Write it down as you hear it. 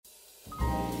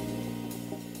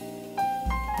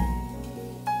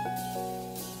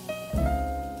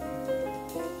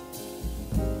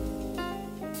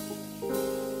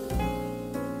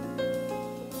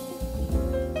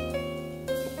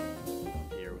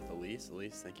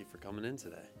Elise. Thank you for coming in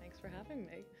today. Thanks for having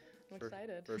me. I'm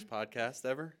excited. First podcast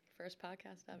ever? First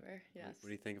podcast ever, yes. What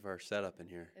do you think of our setup in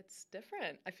here? It's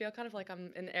different. I feel kind of like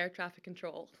I'm in air traffic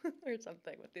control or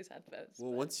something with these headphones.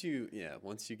 Well, once you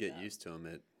get used to them,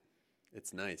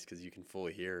 it's nice because you can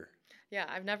fully hear. Yeah,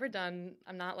 I'm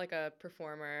not like a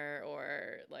performer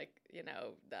or like,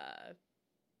 the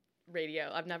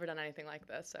radio. I've never done anything like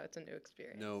this, so it's a new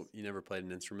experience. No, you never played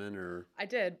an instrument or? I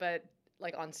did, but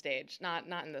like on stage, not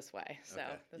in this way. So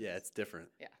okay. It's different.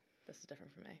 Yeah, this is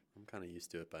different for me. I'm kind of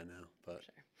used to it by now, but.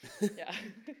 Sure. Yeah.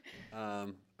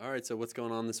 All right, so what's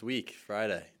going on this week,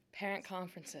 Friday? Parent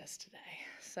conferences today.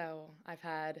 So I've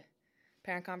had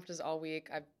parent conferences all week.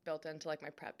 I've built into like my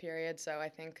prep period. So I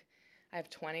think I have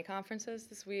 20 conferences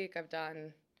this week. I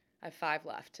have 5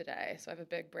 left today. So I have a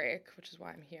big break, which is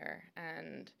why I'm here.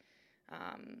 And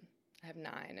I have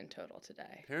 9 in total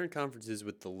today. Parent conferences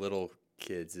with the little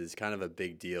kids is kind of a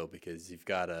big deal because you've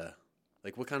got to,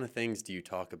 like, what kind of things do you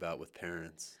talk about with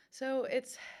parents? So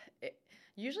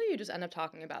usually you just end up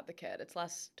talking about the kid. It's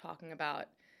less talking about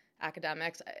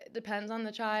academics. It depends on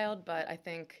the child, but I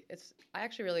think I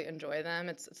actually really enjoy them.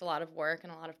 It's a lot of work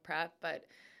and a lot of prep, but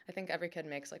I think every kid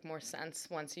makes like more sense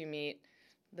once you meet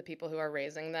the people who are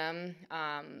raising them.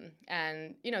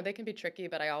 And they can be tricky,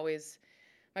 but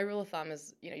my rule of thumb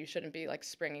is, you shouldn't be like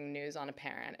springing news on a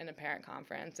parent in a parent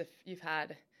conference. If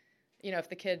if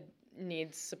the kid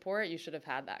needs support, you should have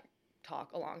had that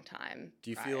talk a long time. Do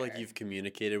you feel like you've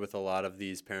communicated with a lot of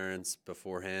these parents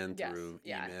beforehand through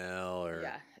email or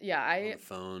on the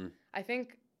phone? I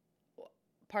think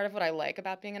part of what I like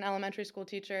about being an elementary school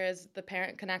teacher is the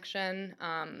parent connection.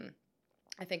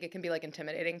 I think it can be like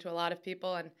intimidating to a lot of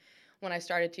people, and when I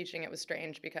started teaching, it was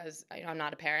strange because I'm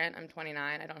not a parent. I'm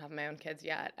 29. I don't have my own kids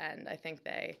yet, and I think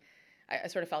I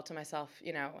sort of felt to myself,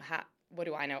 what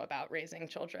do I know about raising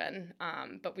children?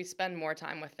 But we spend more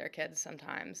time with their kids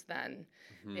sometimes than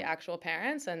the actual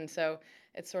parents, and so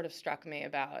it sort of struck me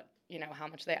about how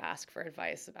much they ask for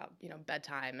advice about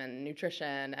bedtime and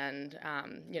nutrition and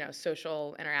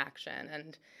social interaction,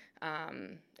 and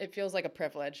it feels like a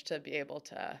privilege to be able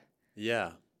to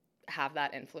have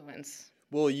that influence.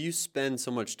 Well, you spend so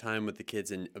much time with the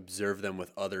kids and observe them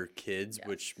with other kids,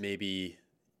 which maybe,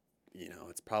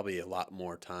 it's probably a lot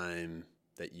more time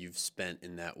that you've spent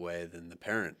in that way than the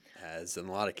parent has in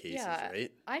a lot of cases,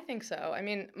 right? I think so. I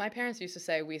mean, my parents used to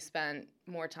say we spent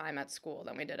more time at school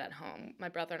than we did at home. My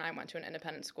brother and I went to an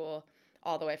independent school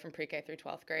all the way from pre-K through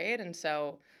 12th grade, and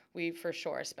so we for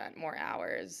sure spent more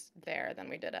hours there than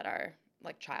we did at our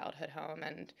childhood home.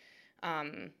 And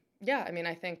I mean,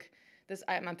 I think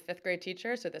I'm a 5th grade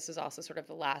teacher, so this is also sort of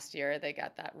the last year they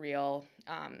get that real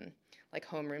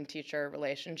homeroom teacher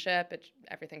relationship.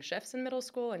 Everything shifts in middle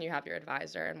school, and you have your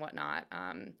advisor and whatnot.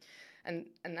 And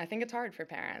I think it's hard for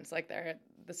parents.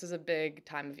 This is a big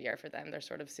time of year for them. They're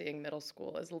sort of seeing middle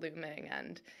school as looming,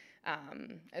 and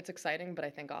it's exciting, but I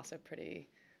think also pretty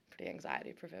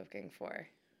anxiety provoking for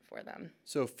them.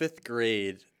 So 5th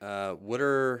grade,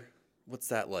 what's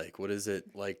that like? What is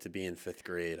it like to be in 5th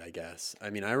grade, I guess? I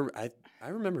mean, I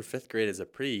remember 5th grade as a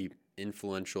pretty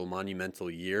influential, monumental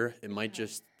year. It might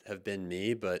just have been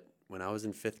me, but when I was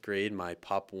in 5th grade, my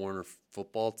Pop Warner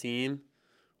football team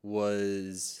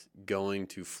was going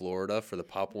to Florida for the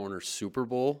Pop Warner Super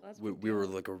Bowl. We were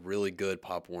like a really good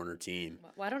Pop Warner team.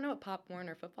 Well, I don't know what Pop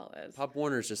Warner football is. Pop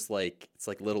Warner is just it's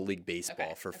like Little League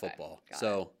Baseball for football.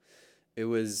 So it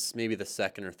was maybe the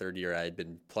 2nd or 3rd year I had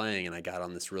been playing, and I got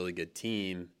on this really good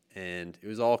team, and it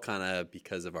was all kind of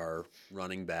because of our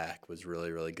running back was really,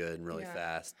 really good and really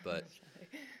fast. But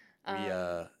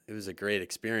it was a great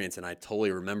experience, and I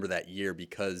totally remember that year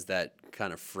because that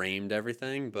kind of framed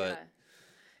everything. But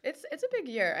it's a big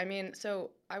year. I mean,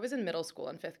 so I was in middle school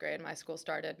in 5th grade. My school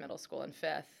started middle school in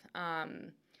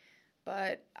 5th.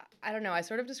 But I don't know, I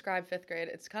sort of describe 5th grade,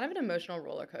 it's kind of an emotional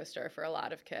roller coaster for a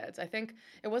lot of kids. I think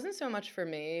it wasn't so much for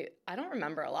me. I don't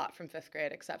remember a lot from 5th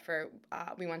grade except for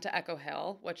we went to Echo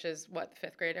Hill, which is what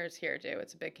 5th graders here do.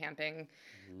 It's a big camping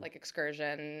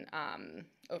excursion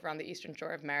over on the eastern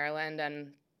shore of Maryland.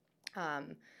 And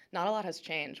not a lot has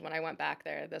changed. When I went back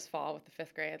there this fall with the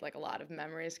 5th grade, a lot of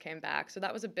memories came back. So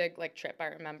that was a big trip I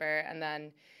remember. And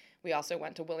then we also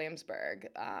went to Williamsburg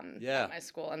at my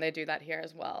school, and they do that here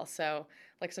as well. So,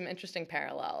 some interesting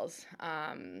parallels.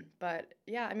 But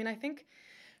yeah, I mean, I think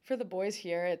for the boys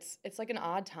here, it's an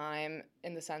odd time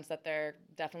in the sense that they're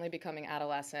definitely becoming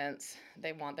adolescents.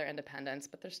 They want their independence,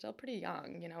 but they're still pretty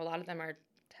young. A lot of them are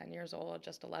 10 years old,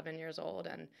 just 11 years old,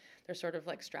 and they're sort of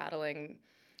straddling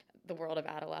the world of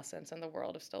adolescence and the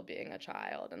world of still being a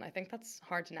child. And I think that's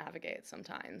hard to navigate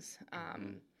sometimes.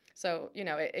 So,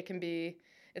 it can be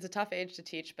it's a tough age to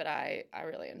teach, but I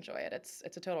really enjoy it.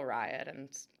 It's a total riot and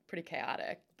it's pretty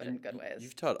chaotic, but in good ways.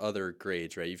 You've taught other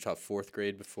grades, right? You've taught fourth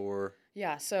grade before.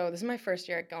 Yeah, so this is my first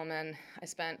year at Gilman. I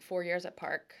spent 4 years at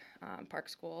Park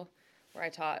School, where I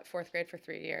taught fourth grade for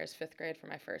 3 years, fifth grade for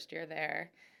my first year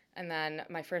there. And then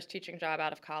my first teaching job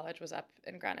out of college was up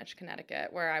in Greenwich, Connecticut,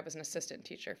 where I was an assistant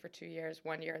teacher for 2 years,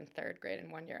 1 year in third grade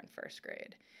and 1 year in first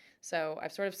grade. So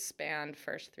I've sort of spanned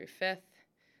first through fifth,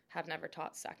 have never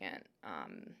taught second.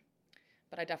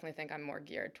 But I definitely think I'm more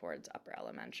geared towards upper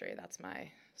elementary. That's my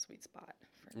sweet spot.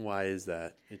 Why is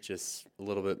that? It's just a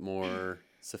little bit more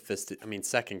sophisticated. I mean,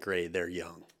 second grade, they're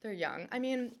young. They're young. I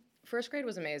mean, first grade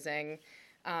was amazing,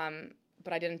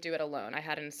 but I didn't do it alone. I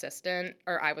had an assistant,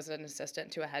 or I was an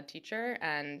assistant to a head teacher,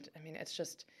 and I mean, it's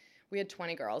just, we had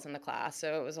 20 girls in the class,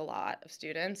 so it was a lot of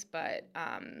students, but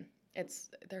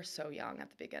they're so young at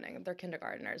the beginning. They're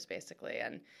kindergartners, basically,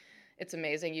 and it's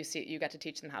amazing. You get to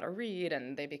teach them how to read,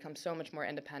 and they become so much more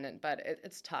independent. But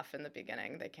it's tough in the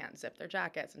beginning. They can't zip their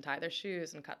jackets and tie their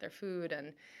shoes and cut their food,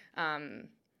 and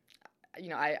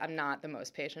I'm not the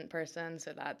most patient person,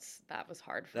 so that was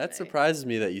hard for me. That surprises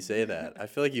me that you say that. I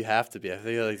feel like you have to be. I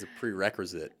feel like it's a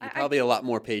prerequisite. You're probably a lot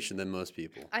more patient than most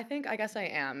people. I guess I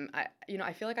am.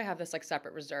 I feel like I have this like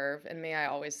separate reserve in me. I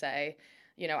always say,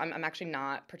 I'm actually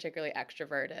not particularly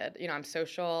extroverted. I'm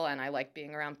social and I like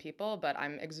being around people, but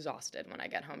I'm exhausted when I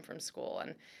get home from school.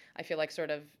 And I feel like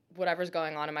sort of whatever's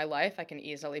going on in my life, I can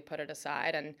easily put it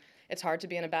aside. And it's hard to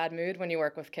be in a bad mood when you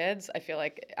work with kids. I feel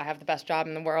like I have the best job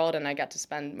in the world and I get to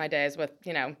spend my days with,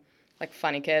 like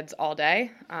funny kids all day.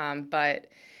 But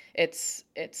it's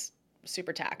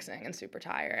super taxing and super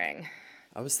tiring.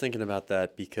 I was thinking about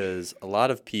that because a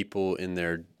lot of people in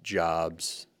their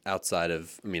jobs outside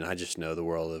of, I just know the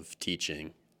world of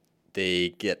teaching, they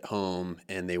get home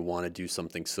and they want to do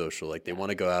something social. Like they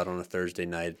want to go out on a Thursday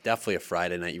night, definitely a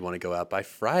Friday night. You want to go out. By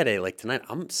Friday, like tonight,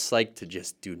 I'm psyched to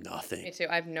just do nothing. Me too.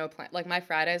 I have no plan. Like my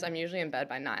Fridays, I'm usually in bed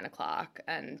by 9:00,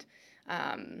 and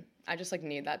I just like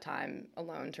need that time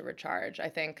alone to recharge. I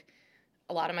think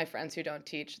a lot of my friends who don't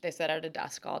teach, they sit at a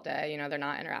desk all day. They're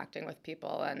not interacting with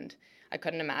people, and I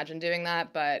couldn't imagine doing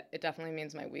that. But it definitely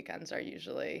means my weekends are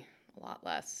usually a lot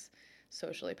less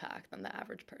socially packed than the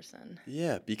average person.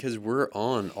 Yeah, because we're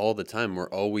on all the time. We're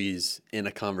always in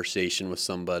a conversation with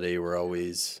somebody. We're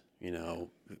always,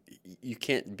 you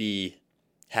can't be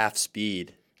half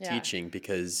speed teaching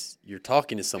because you're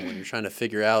talking to someone. You're trying to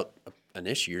figure out an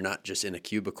issue. You're not just in a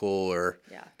cubicle or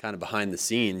kind of behind the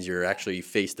scenes. You're actually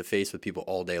face to face with people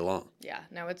all day long. Yeah,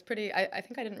 no, it's pretty. I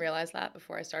think I didn't realize that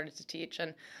before I started to teach,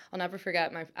 and I'll never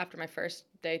forget after my first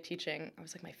day teaching, I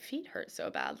was like, my feet hurt so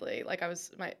badly. Like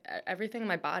everything in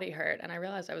my body hurt, and I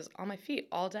realized I was on my feet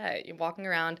all day, walking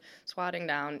around, squatting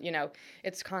down.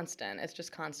 It's constant. It's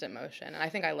just constant motion, and I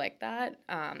think I like that.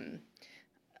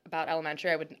 About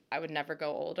elementary, I would never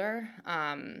go older,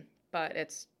 but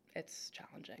it's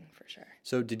challenging for sure.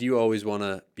 So did you always want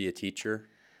to be a teacher?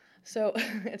 So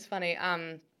it's funny.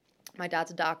 My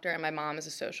dad's a doctor and my mom is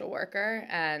a social worker.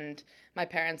 And my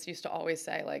parents used to always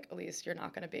say, like, Elise, you're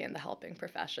not going to be in the helping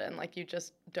profession. Like, you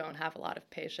just don't have a lot of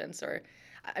patience.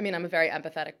 I'm a very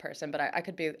empathetic person, but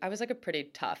I was like a pretty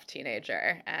tough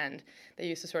teenager. And they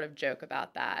used to sort of joke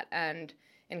about that. And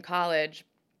in college,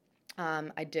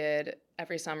 I did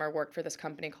every summer work for this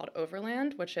company called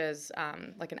Overland, which is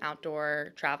like an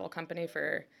outdoor travel company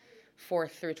for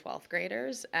 4th through 12th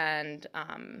graders. And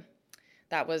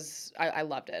I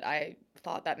loved it. I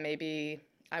thought that maybe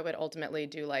I would ultimately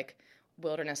do like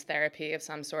wilderness therapy of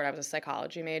some sort. I was a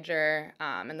psychology major.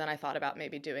 And then I thought about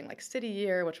maybe doing like City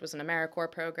Year, which was an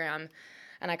AmeriCorps program.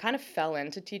 And I kind of fell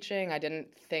into teaching. I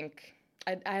didn't think,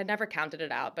 I had never counted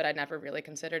it out, but I'd never really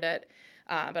considered it.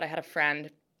 But I had a friend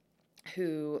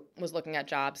who was looking at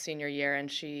jobs senior year,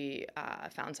 and she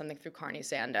found something through Carney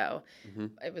Sando. Mm-hmm.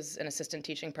 It was an assistant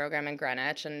teaching program in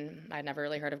Greenwich, and I'd never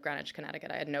really heard of Greenwich,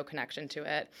 Connecticut. I had no connection to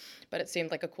it, but it seemed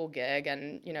like a cool gig,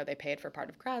 and they paid for part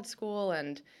of grad school,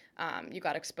 and you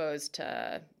got exposed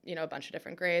to a bunch of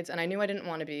different grades. And I knew I didn't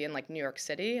want to be in like New York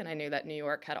City, and I knew that New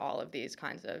York had all of these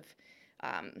kinds of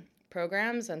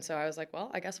programs, and so I was like,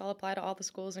 well, I guess I'll apply to all the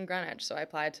schools in Greenwich. So I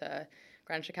applied to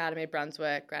Greenwich Academy,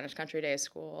 Brunswick, Greenwich Country Day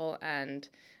School, and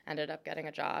ended up getting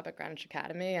a job at Greenwich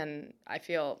Academy. And I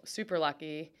feel super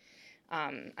lucky.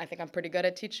 I think I'm pretty good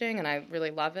at teaching, and I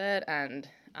really love it. And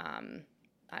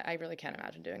I really can't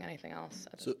imagine doing anything else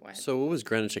at this point. So what was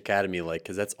Greenwich Academy like?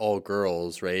 Because that's all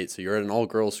girls, right? So you're at an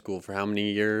all-girls school for how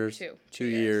many years? Two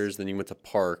years. Then you went to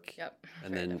Park. Yep.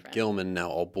 And then Gilman, now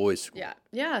all-boys school.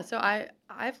 Yeah. So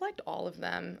I've liked all of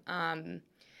them.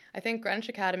 I think Greenwich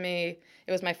Academy,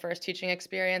 it was my first teaching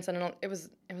experience, and it was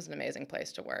an amazing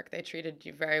place to work. They treated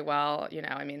you very well.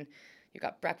 I mean, you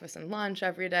got breakfast and lunch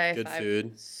every day, Good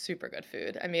food. super good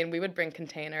food. I mean, we would bring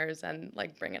containers and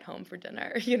like bring it home for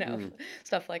dinner, Mm.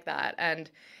 stuff like that. And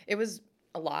it was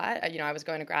a lot. I was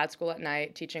going to grad school at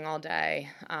night, teaching all day.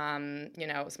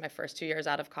 It was my first 2 years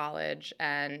out of college,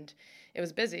 and it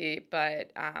was busy,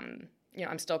 but I'm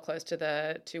still close to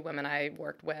the two women I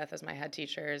worked with as my head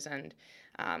teachers, and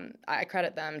I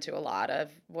credit them to a lot of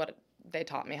what they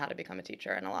taught me how to become a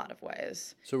teacher in a lot of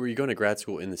ways. So were you going to grad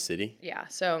school in the city? Yeah,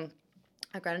 so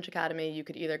at Greenwich Academy, you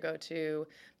could either go to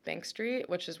Bank Street,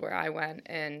 which is where I went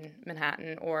in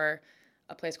Manhattan, or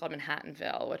a place called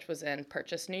Manhattanville, which was in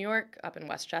Purchase, New York, up in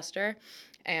Westchester.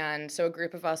 And so a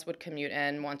group of us would commute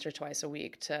in once or twice a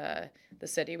week to the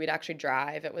city. We'd actually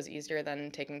drive. It was easier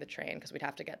than taking the train because we'd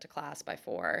have to get to class by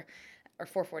 4 or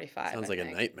 4:45. Sounds I like a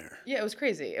think. nightmare. Yeah, it was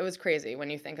crazy. It was crazy when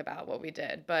you think about what we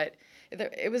did, but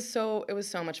it was so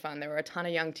much fun. There were a ton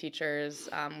of young teachers.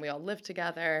 We all lived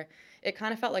together. It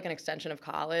kind of felt like an extension of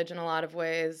college in a lot of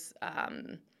ways.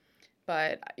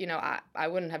 But I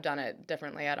wouldn't have done it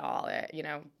differently at all.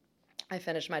 I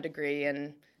finished my degree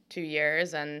in 2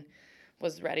 years and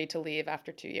was ready to leave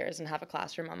after 2 years and have a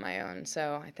classroom on my own.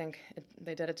 So I think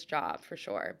they did its job for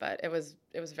sure. But it was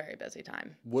a very busy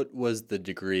time. What was the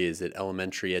degree? Is it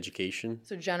elementary education?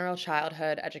 So general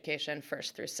childhood education,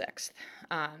 first through sixth.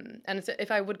 If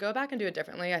I would go back and do it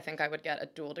differently, I think I would get a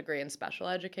dual degree in special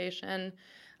education.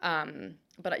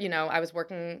 But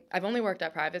I've only worked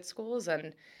at private schools,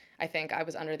 and I think I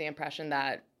was under the impression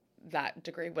that that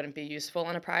degree wouldn't be useful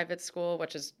in a private school,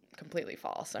 which is completely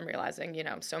false. I'm realizing,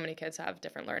 so many kids have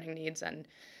different learning needs, and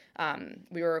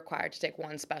we were required to take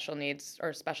one special needs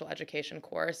or special education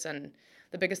course. And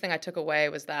the biggest thing I took away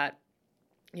was that,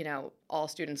 all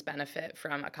students benefit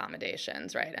from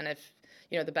accommodations, right? And if,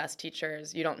 the best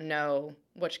teachers, you don't know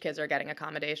which kids are getting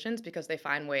accommodations because they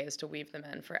find ways to weave them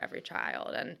in for every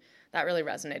child. And that really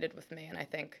resonated with me. And I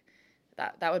think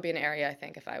that would be an area, I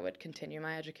think, if I would continue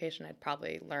my education, I'd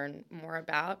probably learn more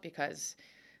about, because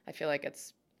I feel like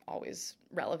it's always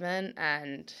relevant.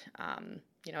 And,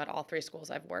 at all three schools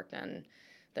I've worked in,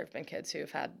 there have been kids who've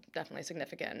had definitely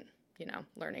significant,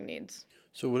 learning needs.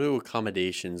 So what do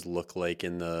accommodations look like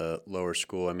in the lower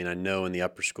school? I mean, I know in the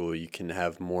upper school you can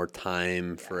have more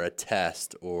time for a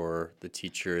test, or the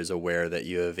teacher is aware that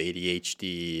you have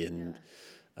ADHD and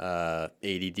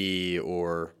ADD,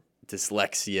 or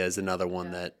dyslexia is another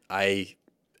one that I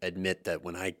admit that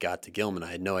when I got to Gilman, I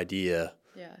had no idea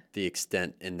the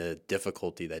extent and the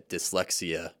difficulty that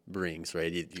dyslexia brings,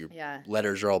 right? Your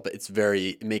letters are but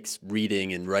it makes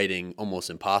reading and writing almost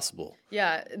impossible.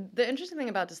 Yeah, the interesting thing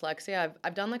about dyslexia,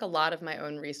 I've done like a lot of my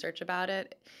own research about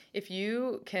it. If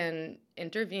you can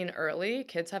intervene early,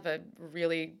 kids have a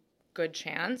really good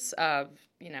chance of,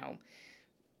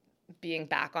 being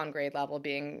back on grade level,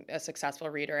 being a successful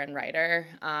reader and writer.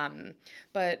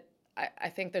 But I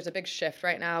think there's a big shift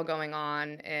right now going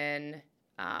on in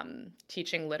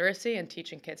teaching literacy and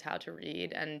teaching kids how to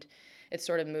read. And it's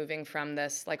sort of moving from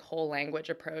this like whole language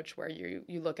approach where you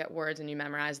look at words and you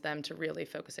memorize them, to really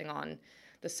focusing on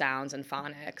the sounds and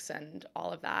phonics and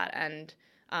all of that. And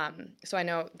so I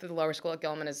know the lower school at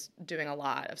Gilman is doing a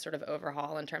lot of sort of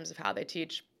overhaul in terms of how they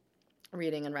teach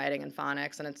reading and writing and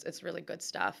phonics, and it's really good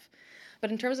stuff.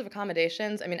 But in terms of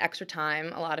accommodations, I mean, extra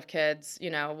time, a lot of kids,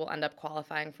 will end up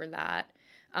qualifying for that.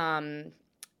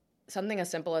 Something as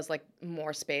simple as like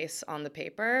more space on the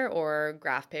paper, or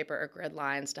graph paper or grid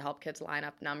lines to help kids line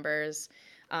up numbers.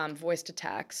 Voice to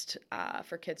text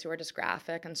for kids who are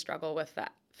dysgraphic and struggle with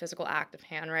that physical act of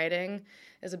handwriting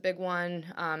is a big one.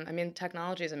 I mean,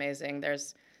 technology is amazing.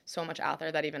 There's so much out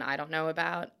there that even I don't know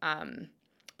about.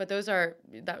 But those are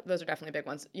definitely big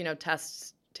ones.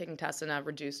 Taking tests in a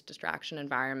reduced distraction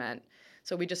environment.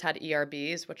 So we just had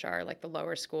ERBs, which are like the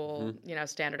lower school,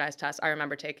 standardized tests. I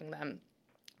remember taking them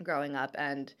growing up,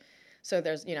 and so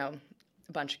there's a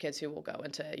bunch of kids who will go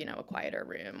into a quieter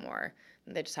room, or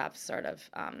they just have sort of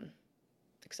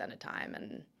extended time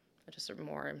and just sort of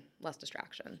less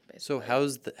distraction, basically. So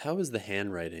how is the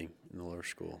handwriting in the lower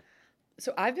school?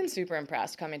 So I've been super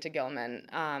impressed coming to Gilman.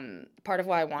 Part of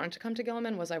why I wanted to come to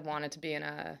Gilman was I wanted to be in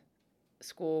a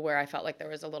school where I felt like there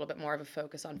was a little bit more of a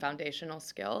focus on foundational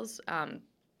skills.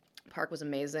 Park was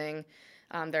amazing.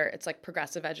 It's like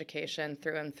progressive education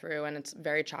through and through, and it's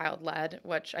very child-led,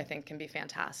 which I think can be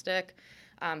fantastic.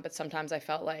 But sometimes I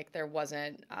felt like there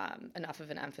wasn't enough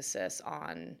of an emphasis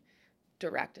on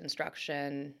direct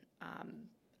instruction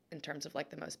in terms of like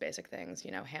the most basic things,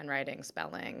 handwriting,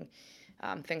 spelling,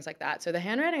 things like that. So the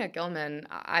handwriting at Gilman,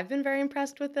 I've been very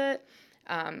impressed with it.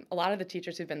 A lot of the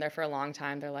teachers who've been there for a long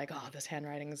time, they're like, oh, this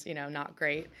handwriting's, not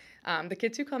great. The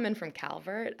kids who come in from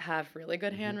Calvert have really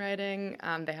good handwriting.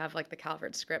 They have like the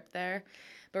Calvert script there.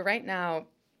 But right now,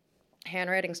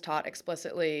 handwriting's taught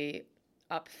explicitly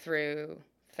up through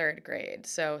third grade.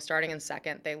 So starting in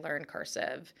second, they learn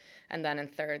cursive. And then in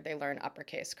third, they learn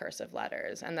uppercase cursive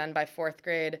letters. And then by fourth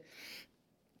grade,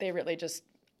 they really just,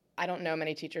 I don't know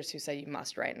many teachers who say you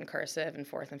must write in cursive in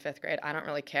fourth and fifth grade. I don't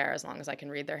really care as long as I can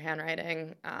read their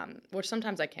handwriting, which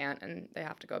sometimes I can't, and they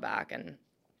have to go back and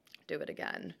do it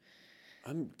again.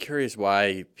 I'm curious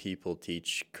why people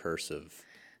teach cursive.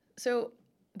 So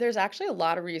there's actually a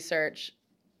lot of research.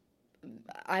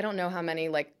 I don't know how many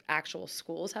like actual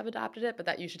schools have adopted it, but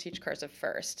that you should teach cursive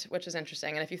first, which is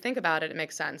interesting. And if you think about it, it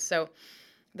makes sense. So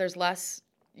there's less,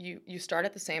 you start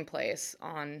at the same place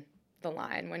on the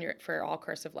line when you're for all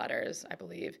cursive letters, I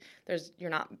believe.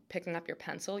 You're not picking up your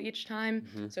pencil each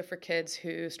time. So for kids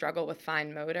who struggle with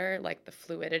fine motor, like the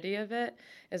fluidity of it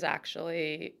is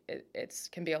actually it's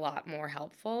can be a lot more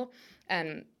helpful.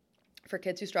 And for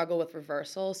kids who struggle with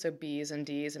reversal, so B's and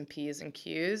D's and P's and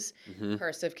Q's,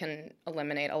 cursive can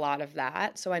eliminate a lot of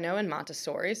that. So I know in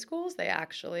Montessori schools, they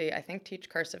actually, I think, teach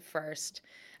cursive first.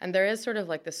 And there is sort of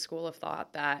like this school of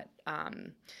thought that,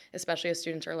 especially as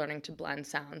students are learning to blend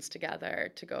sounds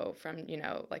together to go from,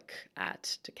 like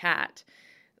at to cat,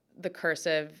 the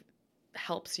cursive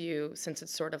helps you, since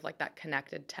it's sort of like that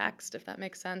connected text, if that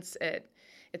makes sense.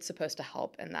 It's supposed to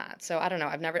help in that. So I don't know.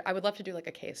 I would love to do like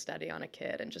a case study on a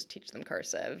kid and just teach them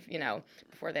cursive,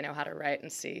 before they know how to write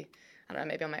and see. I don't know,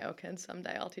 maybe on my own kids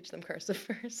someday I'll teach them cursive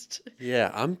first.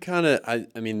 Yeah, I'm kind of,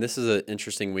 I mean, this is an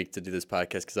interesting week to do this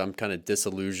podcast because I'm kind of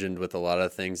disillusioned with a lot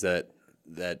of things that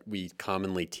we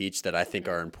commonly teach that I think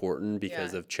are important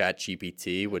because of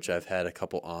ChatGPT, which I've had a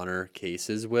couple honor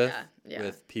cases with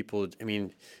people. I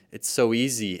mean, it's so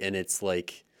easy, and it's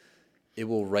like, it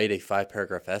will write a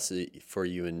 5-paragraph essay for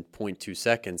you in 0.2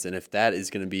 seconds. And if that is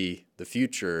going to be the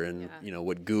future and,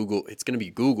 what Google, it's going to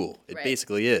be Google. It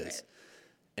basically is. Right.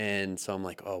 And so I'm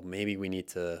like, oh, maybe we need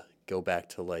to go back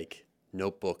to like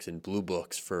notebooks and blue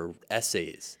books for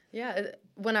essays. Yeah.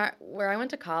 Where I went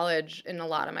to college, in a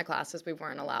lot of my classes, we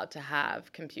weren't allowed to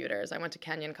have computers. I went to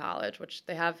Kenyon College, which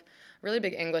they have a really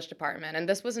big English department. And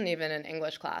this wasn't even in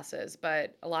English classes,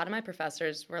 but a lot of my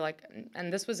professors were like,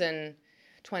 and this was in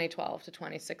 2012 to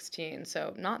 2016,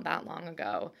 so not that long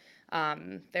ago.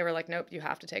 They were like, nope, you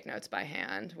have to take notes by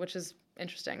hand, which is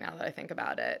interesting now that I think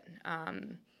about it.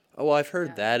 Well, I've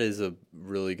heard that is a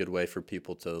really good way for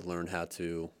people to learn how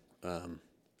to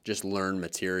just learn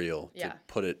material, to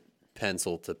put it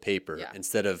pencil to paper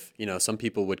instead of, some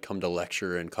people would come to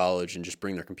lecture in college and just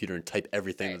bring their computer and type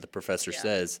everything that the professor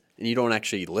says, and you don't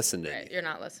actually listen to anything. You're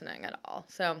not listening at all.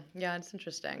 So, yeah, it's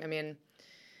interesting. I mean,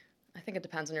 I think it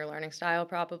depends on your learning style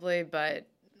probably, but,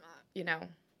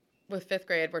 with fifth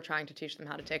grade, we're trying to teach them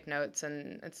how to take notes,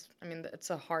 and it's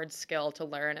a hard skill to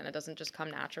learn, and it doesn't just come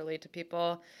naturally to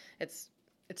people. It's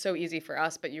so easy for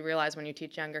us, but you realize when you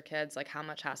teach younger kids, like how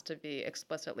much has to be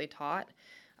explicitly taught.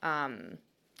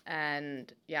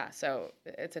 So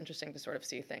it's interesting to sort of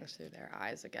see things through their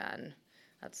eyes again.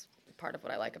 That's part of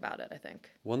what I like about it, I think.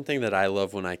 One thing that I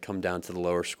love when I come down to the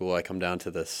lower school, I come down to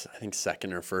this, I think,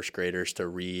 second or first graders to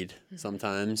read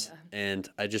sometimes. And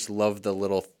I just love the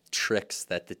little tricks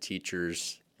that the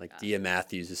teachers, like Dia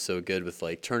Matthews is so good with,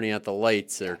 like turning out the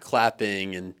lights or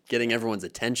clapping and getting everyone's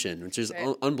attention, which is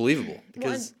unbelievable.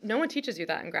 Because no one teaches you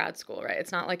that in grad school, right?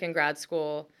 It's not like in grad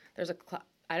school,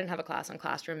 I didn't have a class on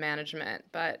classroom management,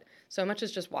 but so much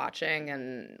is just watching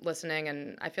and listening,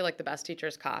 and I feel like the best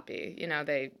teachers copy.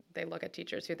 They look at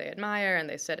teachers who they admire, and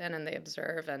they sit in and they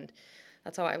observe, and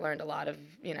that's how I learned a lot of,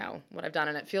 what I've done,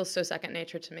 and it feels so second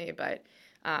nature to me, but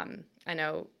I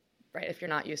know, right, if you're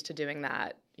not used to doing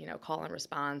that, call and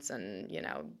response and,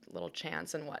 little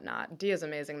chants and whatnot. Dia's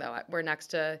amazing, though. We're next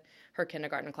to her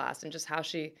kindergarten class, and just how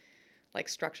she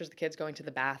structures the kids going to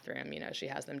the bathroom. She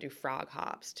has them do frog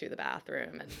hops to the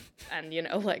bathroom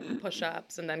and like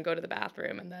push-ups and then go to the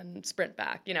bathroom and then sprint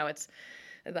back.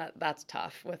 That's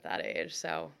tough with that age.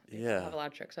 So you have a lot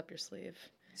of tricks up your sleeve.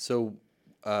 So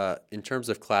in terms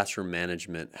of classroom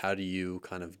management, how do you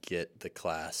kind of get the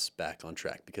class back on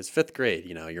track? Because fifth grade,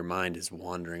 your mind is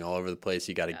wandering all over the place.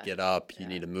 You got to get up. You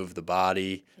need to move the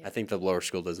body. Yeah. I think the lower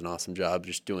school does an awesome job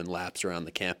just doing laps around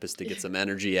the campus to get some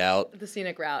energy out. The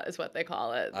scenic route is what they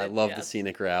call it. I love the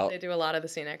scenic route. They do a lot of the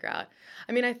scenic route.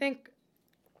 I mean, I think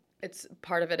it's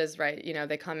part of it is right.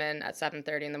 They come in at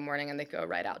 7:30 in the morning and they go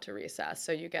right out to recess.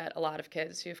 So you get a lot of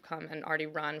kids who've come and already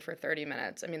run for 30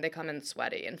 minutes. I mean, they come in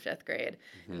sweaty in fifth grade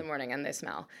in the morning and they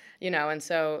smell, and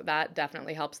so that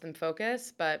definitely helps them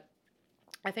focus. But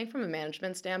I think from a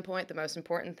management standpoint, the most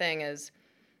important thing is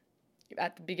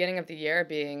at the beginning of the year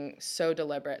being so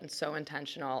deliberate and so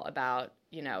intentional about,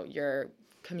 your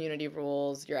community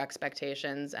rules, your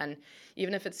expectations, and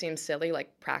even if it seems silly,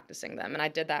 like practicing them. And I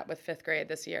did that with fifth grade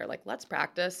this year. Like, let's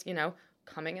practice,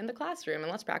 coming in the classroom,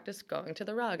 and let's practice going to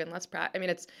the rug, and let's practice. I mean,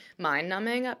 it's mind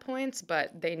numbing at points,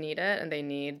 but they need it, and they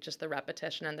need just the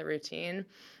repetition and the routine.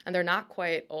 And they're not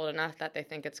quite old enough that they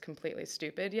think it's completely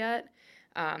stupid yet.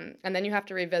 And then you have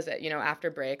to revisit, after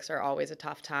breaks are always a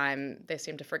tough time. They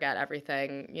seem to forget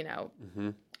everything, Mm-hmm.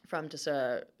 from just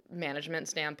a management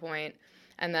standpoint.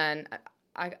 And then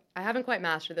I haven't quite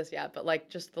mastered this yet, but like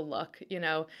just the look,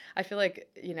 I feel like,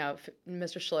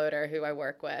 Mr. Schloter, who I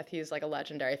work with, he's like a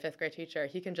legendary fifth grade teacher.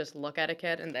 He can just look at a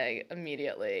kid and they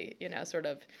immediately, sort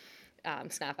of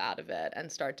snap out of it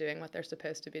and start doing what they're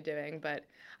supposed to be doing. But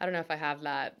I don't know if I have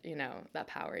that, that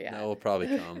power yet. That will probably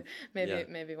come.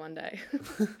 Maybe one day.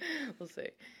 We'll see.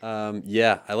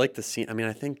 Yeah, I like the scene. I mean,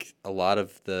 I think a lot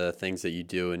of the things that you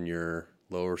do in your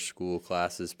lower school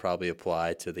classes probably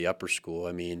apply to the upper school.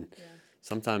 I mean, Yeah.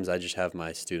 sometimes I just have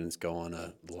my students go on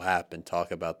a lap and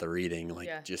talk about the reading. Like,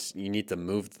 Yeah. just you need to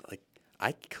move. Like,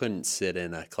 I couldn't sit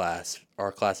in a class.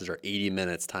 Our classes are 80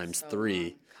 minutes times So 3. long.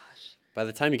 Gosh. By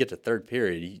the time you get to third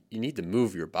period, you need to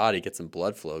move your body, get some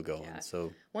blood flow going. Yeah.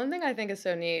 So, One thing I think is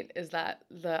so neat is that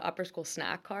the upper school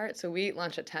snack cart. So we eat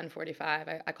lunch at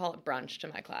 10:45. I call it brunch to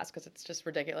my class because it's just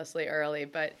ridiculously early.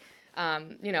 But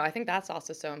I think that's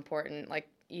also so important, like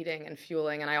eating and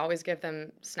fueling. And I always give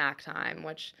them snack time,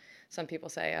 which some people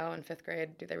say, oh, in fifth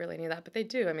grade, do they really need that? But they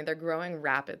do. I mean, they're growing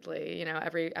rapidly.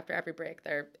 After every break,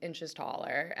 they're inches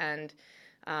taller. And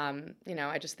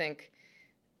I just think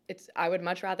I would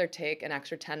much rather take an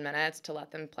extra 10 minutes to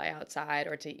let them play outside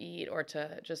or to eat or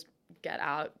to just get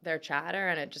out their chatter,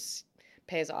 and it just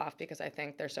pays off because I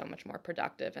think they're so much more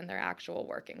productive in their actual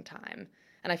working time.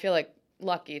 And I feel like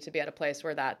lucky to be at a place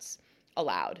where that's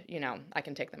allowed. I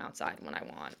can take them outside when I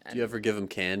want. do you ever give them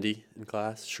candy in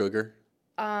class? Sugar?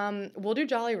 We'll do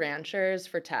Jolly Ranchers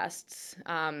for tests.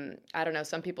 I don't know.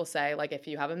 Some people say like if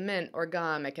you have a mint or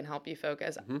gum, it can help you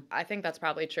focus. Mm-hmm. I think that's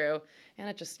probably true. And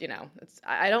it just,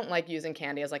 I don't like using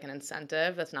candy as like an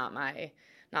incentive. That's not my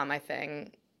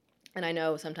thing. And I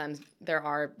know sometimes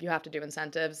you have to do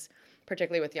incentives,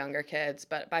 particularly with younger kids.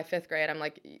 But by fifth grade, I'm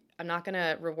like, I'm not going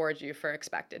to reward you for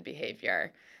expected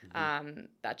behavior.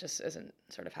 That just isn't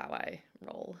sort of how I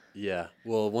roll. Yeah.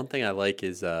 Well, one thing I like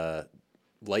is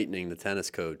Lightning, the tennis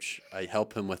coach. I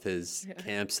help him with his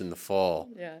camps in the fall,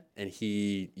 Yeah. and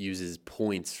he uses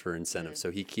points for incentives. So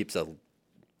he keeps a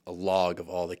log of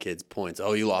all the kids' points.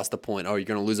 Oh, you lost a point. Oh, you're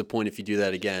going to lose a point if you do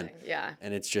that again. Yeah.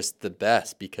 And it's just the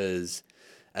best because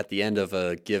at the end of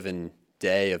a given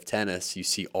day of tennis, you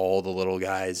see all the little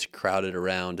guys crowded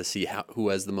around to see who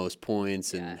has the most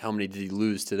points and how many did he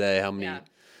lose today, how many. Yeah.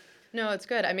 No, it's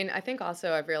good. I mean, I think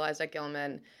also I've realized at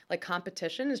Gilman, like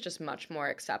competition is just much more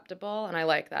acceptable. And I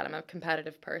like that. I'm a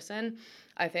competitive person.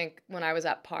 I think when I was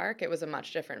at Park, it was a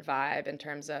much different vibe in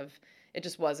terms of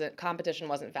competition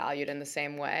wasn't valued in the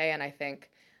same way. And I think,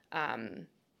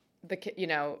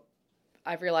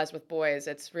 I've realized with boys,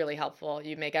 it's really helpful.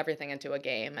 You make everything into a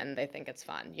game and they think it's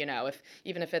fun.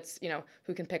 Even if it's,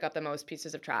 who can pick up the most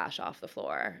pieces of trash off the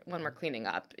floor when we're cleaning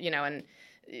up, and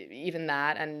even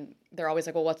that, and they're always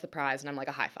like, well, what's the prize? And I'm like,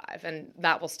 a high five, and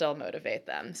that will still motivate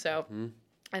them. So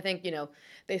I think,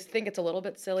 they think it's a little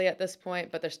bit silly at this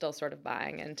point, but they're still sort of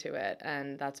buying into it,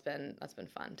 and that's been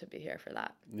fun to be here for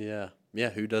that. Yeah,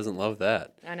 who doesn't love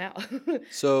that? I know.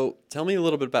 So tell me a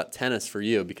little bit about tennis for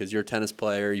you, because you're a tennis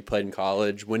player, you played in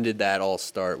college. When did that all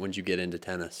start? When did you get into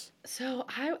tennis? So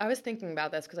I was thinking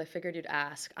about this because I figured you'd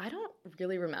ask. I don't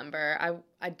really remember.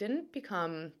 I didn't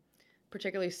become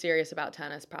particularly serious about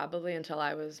tennis probably until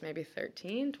I was maybe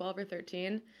 12 or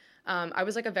 13. I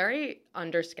was like a very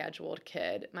underscheduled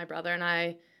kid. My brother and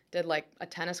I did like a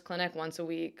tennis clinic once a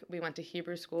week. We went to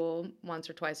Hebrew school once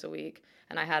or twice a week,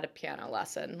 and I had a piano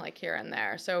lesson like here and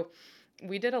there. So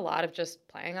we did a lot of just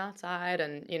playing outside,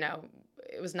 and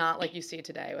it was not like you see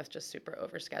today with just super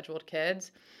overscheduled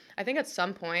kids. I think at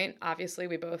some point, obviously,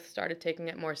 we both started taking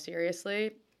it more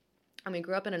seriously. And we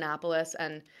grew up in Annapolis,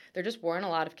 and there just weren't a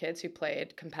lot of kids who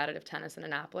played competitive tennis in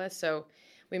Annapolis. So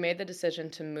we made the decision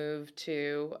to move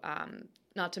to,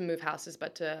 not to move houses,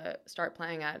 but to start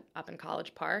playing up in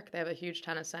College Park. They have a huge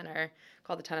tennis center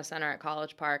called the Tennis Center at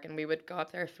College Park, and we would go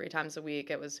up there 3 times a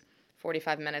week. It was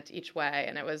 45 minutes each way,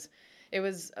 and it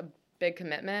was a big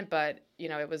commitment, but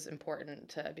it was important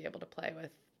to be able to play with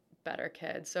better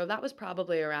kids. So that was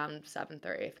probably around 7th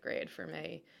or 8th grade for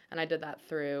me, and I did that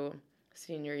through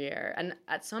senior year. And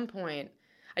at some point,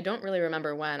 I don't really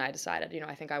remember when I decided,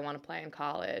 I think I want to play in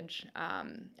college.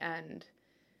 And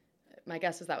my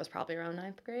guess is that was probably around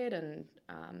ninth grade. And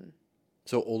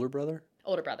So older brother?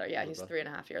 older brother, yeah, Older he's brother.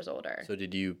 3.5 years older. So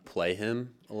did you play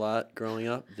him a lot growing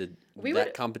up? Did We that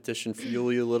would, competition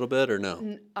fuel you a little bit or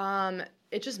no?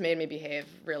 it just made me behave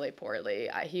really poorly.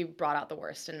 He brought out the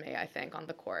worst in me, I think, on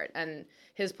the court. And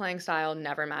his playing style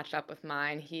never matched up with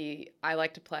mine. I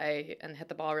like to play and hit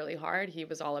the ball really hard. He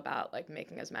was all about like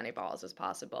making as many balls as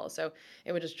possible. So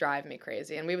it would just drive me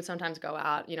crazy. And we would sometimes go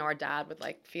out, our dad would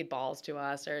like feed balls to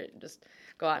us or just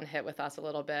go out and hit with us a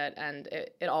little bit. And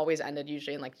it always ended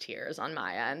usually in like tears on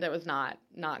my end. It was not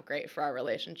great for our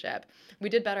relationship. We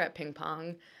did better at ping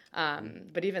pong.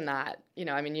 But even that,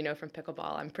 from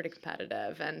pickleball, I'm pretty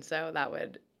competitive, and so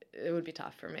it would be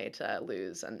tough for me to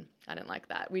lose, and I didn't like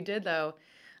that. We did though,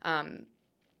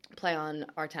 play on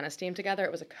our tennis team together.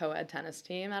 It was a co-ed tennis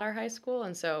team at our high school,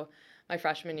 and so my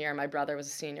freshman year, my brother was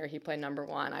a senior. He played number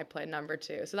one. I played number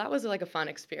two. So that was like a fun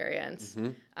experience.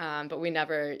 But we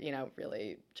never,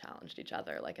 really challenged each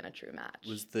other like in a true match.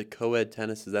 Was the co-ed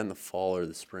tennis, is that in the fall or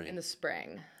the spring? In the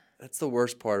spring. That's the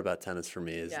worst part about tennis for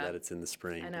me is Yeah. that it's in the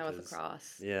spring. I know, with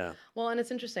lacrosse. Yeah. Well, and it's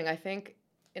interesting. I think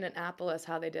in Annapolis,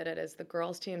 how they did it is the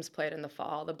girls' teams played in the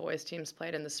fall, the boys' teams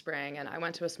played in the spring. And I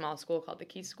went to a small school called the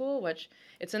Key School, which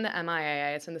it's in the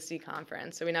MIAA, it's in the C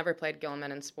Conference. So we never played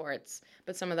Gilman in sports,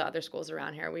 but some of the other schools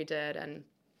around here we did.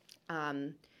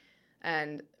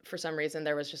 And for some reason,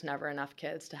 there was just never enough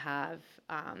kids to have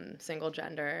single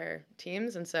gender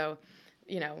teams. And so,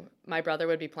 my brother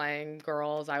would be playing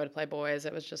girls, I would play boys.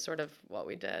 It was just sort of what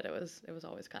we did. It was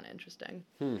always kind of interesting.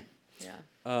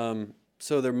 Yeah.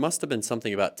 So there must have been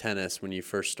something about tennis when you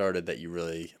first started that you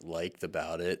really liked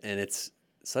about it, and it's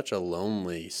such a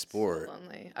lonely sport. So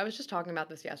lonely. I was just talking about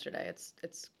this yesterday.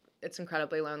 It's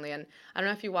incredibly lonely, and I don't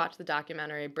know if you watched the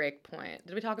documentary Breakpoint.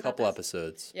 Did we talk about Couple this?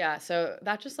 episodes. Yeah, so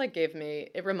that just like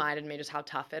it reminded me just how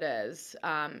tough it is.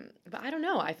 But I don't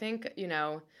know. I think,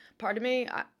 part of me,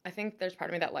 I think there's part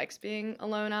of me that likes being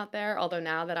alone out there. Although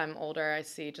now that I'm older, I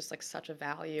see just like such a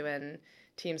value in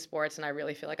team sports, and I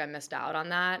really feel like I missed out on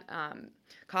that.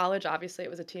 College, obviously, it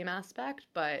was a team aspect,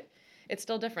 but it's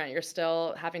still different. You're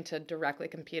still having to directly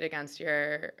compete against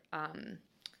your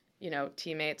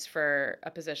teammates for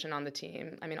a position on the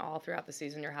team. I mean, all throughout the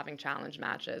season, you're having challenge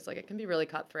matches. Like, it can be really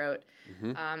cutthroat.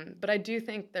 But I do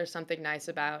think there's something nice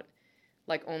about,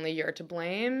 like, only you're to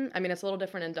blame. I mean, it's a little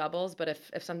different in doubles, but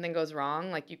if something goes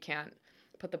wrong, like, you can't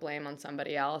put the blame on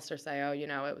somebody else or say, oh,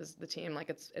 it was the team. Like,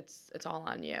 it's all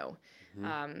on you,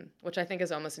 which I think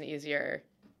is almost easier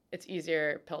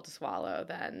pill to swallow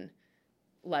than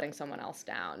letting someone else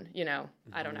down.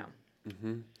 I don't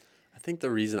know. I think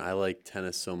the reason I like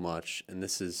tennis so much, and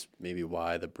this is maybe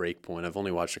why the Breakpoint, I've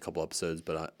only watched a couple episodes,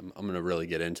 but I'm going to really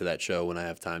get into that show when I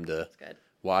have time to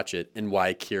watch it, and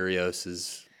why Kyrgios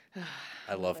is,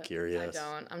 I love Kyrgios.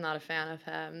 I'm not a fan of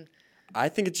him. I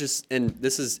think it's just, and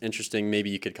this is interesting, maybe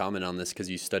you could comment on this because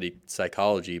you studied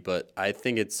psychology, but I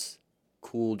think it's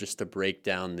cool just to break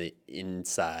down the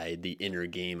inner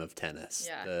game of tennis,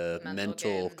 the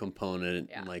mental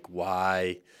component, and like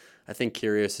why. I think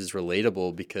Kyrgios is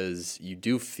relatable because you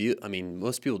do feel,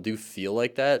 most people do feel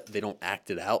like that. They don't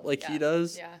act it out like he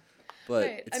does. Yeah. But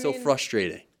it's so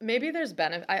frustrating. Maybe there's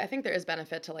benefit. I think there is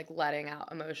benefit to like letting out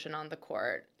emotion on the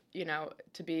court.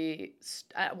 To be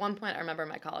at one point, I remember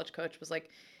my college coach was like,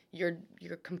 "You're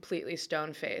completely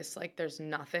stone faced. Like there's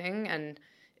nothing, and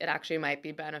it actually might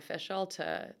be beneficial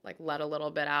to like let a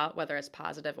little bit out, whether it's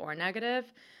positive or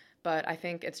negative." But I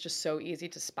think it's just so easy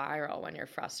to spiral when you're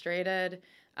frustrated.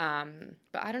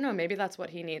 But I don't know, maybe that's what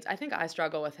he needs. I think I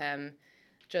struggle with him.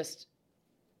 Just,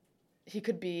 he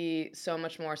could be so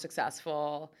much more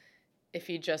successful if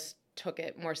he just took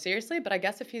it more seriously. But I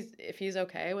guess if he's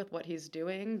okay with what he's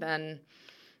doing, then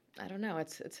I don't know.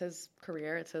 It's his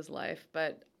career, it's his life.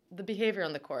 But the behavior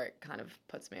on the court kind of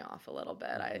puts me off a little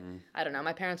bit. I don't know.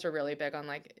 My parents are really big on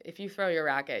like, if you throw your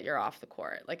racket, you're off the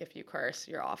court. Like if you curse,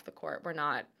 you're off the court. We're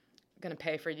not going to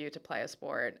pay for you to play a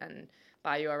sport and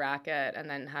buy you a racket and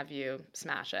then have you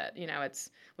smash it. It's,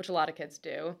 which a lot of kids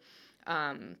do.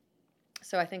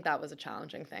 So I think that was a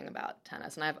challenging thing about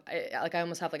tennis. And I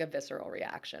almost have like a visceral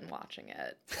reaction watching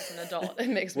it as an adult. It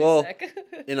makes me sick.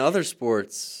 In other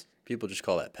sports, people just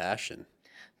call that passion.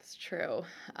 That's true.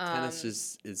 Tennis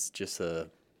is just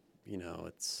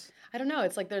it's... I don't know.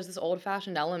 It's like there's this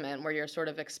old-fashioned element where you're sort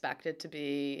of expected to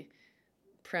be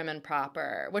prim and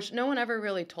proper, which no one ever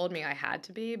really told me I had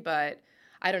to be, but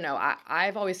I don't know.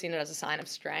 I've always seen it as a sign of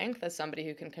strength, as somebody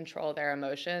who can control their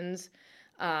emotions.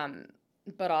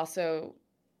 But also,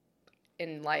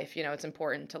 in life, it's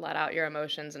important to let out your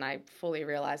emotions, and I fully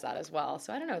realize that as well.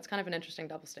 So I don't know, it's kind of an interesting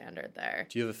double standard there.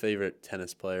 Do you have a favorite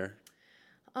tennis player?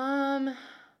 Um,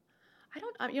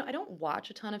 I don't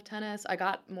watch a ton of tennis. I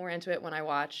got more into it when I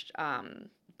watched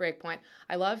Breakpoint.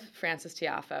 I love Francis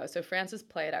Tiafoe. So Francis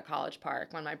played at College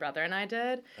Park when my brother and I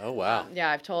did. Oh, wow. Yeah,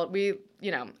 I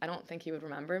don't think he would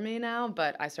remember me now,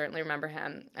 but I certainly remember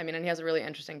him. I mean, and he has a really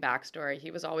interesting backstory. He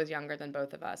was always younger than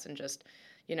both of us and just,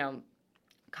 you know,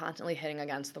 constantly hitting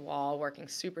against the wall, working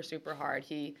super, super hard.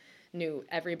 He knew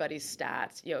everybody's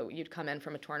stats. You'd come in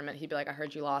from a tournament, he'd be like, I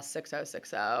heard you lost 6-0,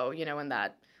 6-0, in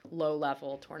that low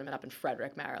level tournament up in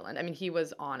Frederick, Maryland. I mean, he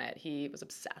was on it. He was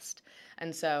obsessed.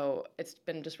 And so it's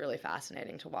been just really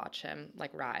fascinating to watch him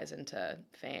like rise into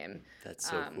fame. That's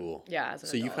so cool. Yeah. As an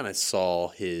So you adult. kind of saw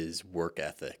his work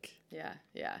ethic. Yeah.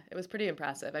 It was pretty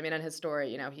impressive. I mean, in his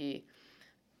story, he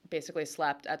basically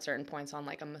slept at certain points on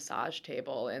like a massage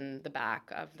table in the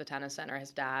back of the tennis center.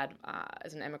 His dad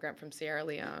is an immigrant from Sierra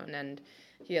Leone, and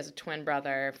he has a twin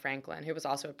brother, Franklin, who was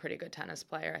also a pretty good tennis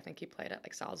player. I think he played at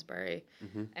like Salisbury.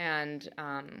 Mm-hmm. And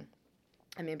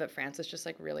but Francis just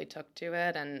like really took to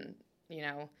it, and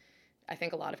I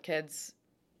think a lot of kids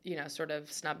sort of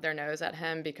snub their nose at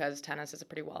him because tennis is a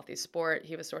pretty wealthy sport.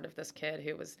 He was sort of this kid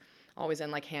who was always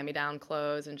in like hand-me-down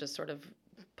clothes and just sort of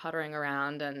puttering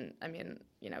around, and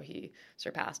he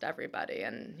surpassed everybody,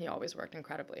 and he always worked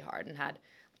incredibly hard and had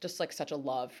just like such a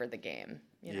love for the game.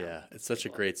 Yeah, it's such a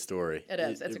great story. It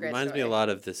is. It's a great story. It reminds me a lot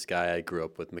of this guy I grew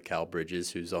up with, Mikal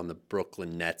Bridges, who's on the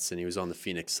Brooklyn Nets, and he was on the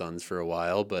Phoenix Suns for a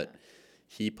while, but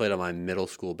he played on my middle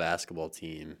school basketball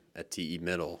team at TE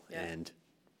Middle and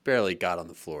barely got on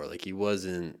the floor. Like, he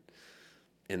wasn't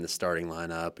in the starting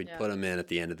lineup. We'd put him in at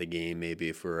the end of the game, maybe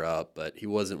if we were up, but he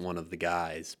wasn't one of the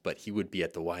guys. But he would be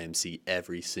at the YMC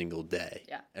every single day.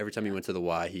 Yeah. Every time he went to the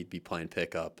Y, he'd be playing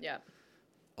pickup. Yeah.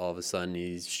 All of a sudden,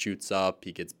 he shoots up,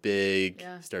 he gets big,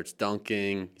 he starts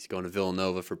dunking, he's going to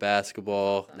Villanova for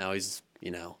basketball. Awesome. Now he's, I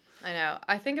know.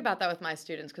 I think about that with my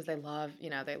students because they love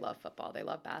football, they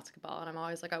love basketball, and I'm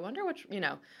always like, I wonder which, I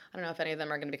don't know if any of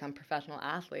them are going to become professional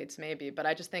athletes, maybe, but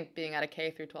I just think being at a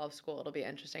K through 12 school, it'll be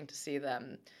interesting to see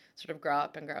them sort of grow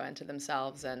up and grow into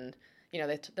themselves, and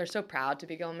they're so proud to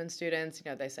be Gilman students.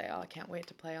 They say, oh, I can't wait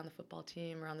to play on the football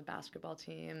team or on the basketball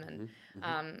team,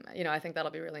 and I think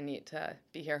that'll be really neat to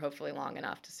be here hopefully long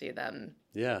enough to see them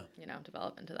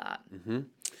develop into that. Mm-hmm.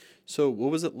 So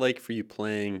what was it like for you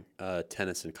playing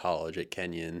tennis in college at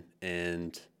Kenyon?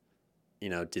 And,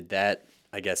 did that,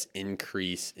 I guess,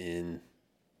 increase in,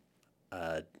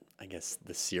 the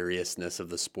seriousness of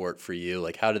the sport for you?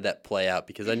 Like, how did that play out?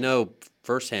 Because I know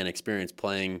firsthand experience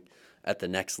playing at the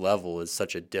next level is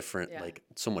such a different,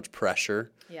 so much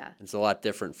pressure. Yeah. It's a lot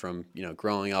different from,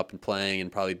 growing up and playing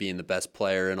and probably being the best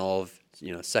player and all of,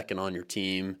 second on your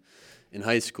team in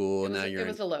high school. It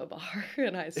was a low bar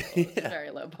in high school. It was a very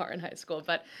low bar in high school,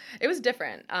 but it was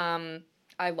different.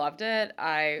 I loved it.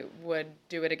 I would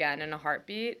do it again in a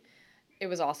heartbeat. It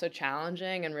was also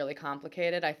challenging and really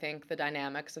complicated. I think the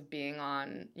dynamics of being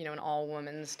on, an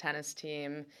all-women's tennis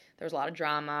team, there was a lot of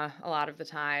drama a lot of the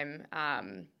time,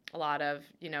 a lot of,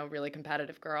 really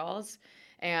competitive girls.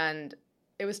 And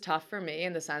it was tough for me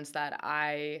in the sense that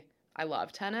I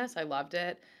love tennis. I loved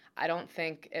it. I don't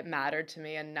think it mattered to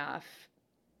me enough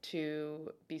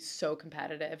to be so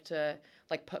competitive to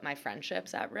like put my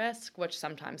friendships at risk, which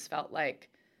sometimes felt like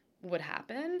would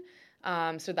happen.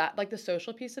 So that like the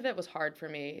social piece of it was hard for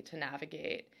me to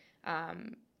navigate.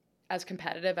 As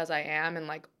competitive as I am in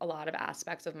like a lot of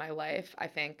aspects of my life, I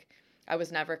think I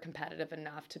was never competitive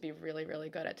enough to be really, really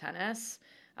good at tennis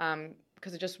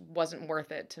because it just wasn't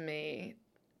worth it to me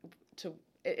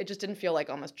it just didn't feel like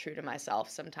almost true to myself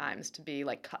sometimes to be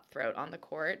like cutthroat on the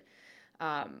court.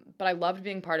 But I loved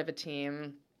being part of a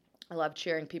team. I loved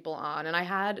cheering people on.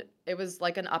 And it was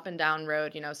like an up and down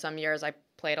road. Some years I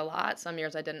played a lot. Some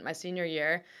years I didn't. My senior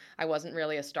year, I wasn't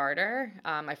really a starter.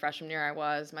 My freshman year I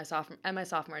was. My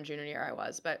sophomore and junior year I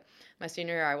was. But my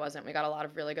senior year I wasn't. We got a lot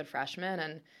of really good freshmen.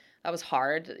 And that was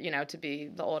hard, to be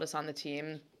the oldest on the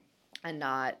team and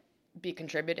not be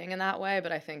contributing in that way.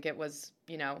 But I think it was,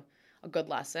 a good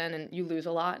lesson, and you lose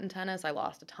a lot in tennis. I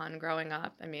lost a ton growing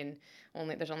up. I mean,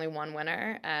 there's only one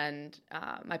winner, and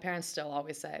my parents still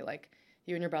always say, like,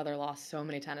 you and your brother lost so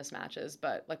many tennis matches,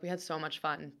 but like we had so much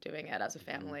fun doing it as a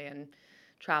family and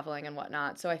traveling and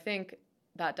whatnot. So I think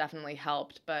that definitely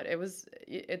helped, but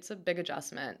it's a big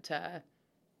adjustment to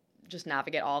just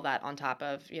navigate all that on top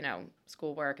of,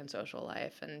 schoolwork and social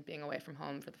life and being away from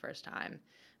home for the first time.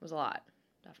 It was a lot.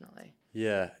 Definitely.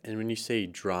 Yeah, and when you say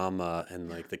drama and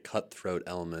like the cutthroat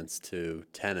elements to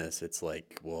tennis, it's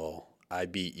like, well, I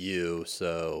beat you,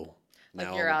 so like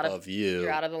now I'm above you're you.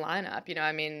 out of the lineup.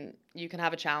 I mean, you can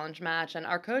have a challenge match, and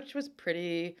our coach was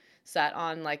pretty set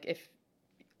on like if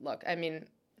look, I mean,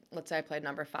 let's say I played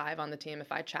number 5 on the team.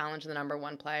 If I challenged the number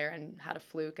 1 player and had a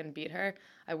fluke and beat her,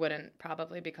 I wouldn't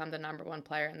probably become the number 1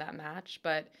 player in that match.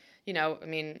 But, I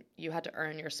mean, you had to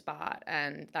earn your spot,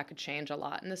 and that could change a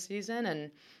lot in the season. And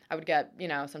I would get,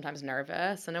 sometimes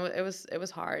nervous, and it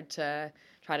was hard to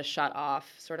try to shut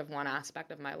off sort of one aspect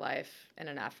of my life in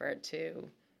an effort to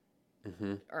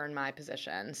Hmm. earn my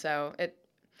position. So it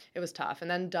was tough. And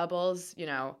then doubles,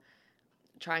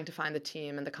 trying to find the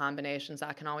team and the combinations,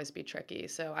 that can always be tricky.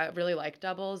 So I really like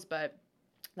doubles, but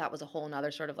that was a whole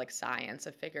nother sort of like science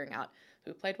of figuring out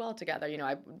who played well together.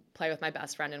 I would play with my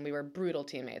best friend, and we were brutal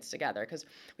teammates together because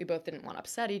we both didn't want to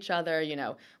upset each other.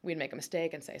 We'd make a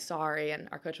mistake and say sorry, and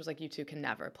our coach was like, "You two can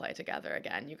never play together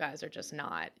again. You guys are just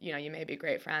not. You may be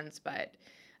great friends, but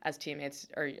as teammates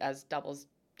or as doubles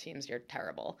teams, you're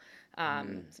terrible."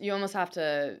 So you almost have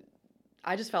to.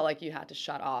 I just felt like you had to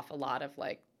shut off a lot of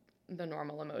like the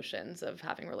normal emotions of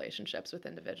having relationships with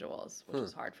individuals, which Huh.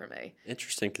 was hard for me.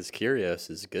 Interesting, because Kyrgios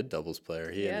is a good doubles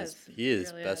player. He is. He He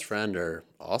is really best is. friend are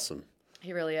awesome.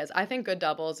 He really is. I think good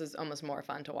doubles is almost more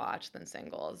fun to watch than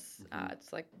singles. Hmm.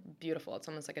 It's like beautiful. It's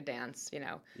almost like a dance,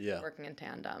 Yeah. working in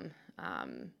tandem.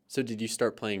 So did you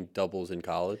start playing doubles in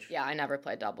college? Yeah, I never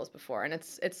played doubles before, and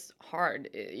it's hard.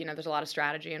 There's a lot of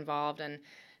strategy involved, and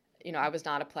I was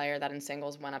not a player that in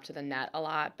singles went up to the net a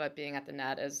lot, but being at the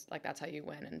net is like that's how you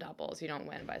win in doubles. You don't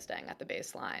win by staying at the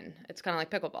baseline. It's kind of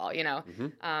like pickleball.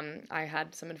 Hmm. I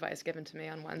had some advice given to me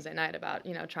on Wednesday night about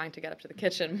trying to get up to the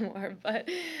kitchen more, but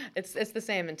it's the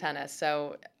same in tennis.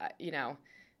 So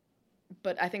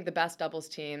but I think the best doubles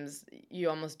teams, you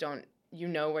almost don't. You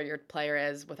know where your player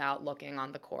is without looking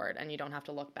on the court, and you don't have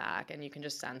to look back, and you can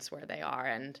just sense where they are,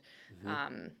 and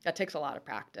Hmm. that takes a lot of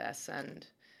practice. And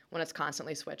when it's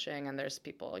constantly switching and there's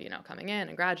people, coming in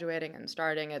and graduating and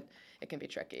starting, it can be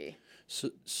tricky.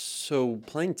 So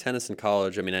playing tennis in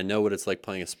college, I mean, I know what it's like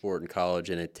playing a sport in college,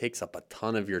 and it takes up a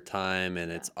ton of your time, and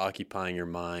it's occupying your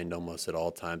mind almost at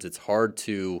all times. It's hard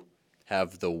to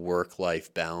have the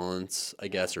work-life balance, I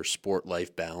guess, or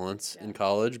sport-life balance Yeah. in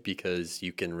college because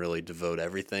you can really devote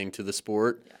everything to the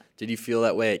sport. Yeah. Did you feel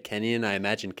that way at Kenyon? I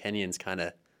imagine Kenyon's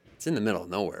it's in the middle of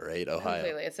nowhere, right? Ohio.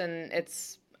 Completely. It's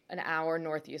an hour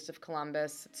northeast of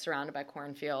Columbus. It's surrounded by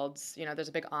cornfields. There's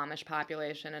a big Amish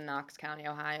population in Knox County,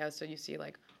 Ohio, so you see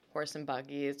like horse and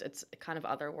buggies. It's kind of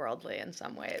otherworldly in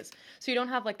some ways. So you don't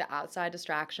have like the outside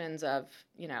distractions of,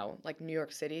 like New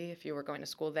York City if you were going to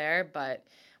school there,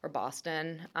 or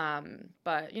Boston.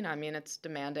 But I mean, it's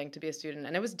demanding to be a student,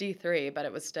 and it was D3, but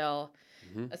it was still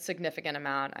Hmm. a significant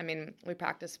amount. I mean, we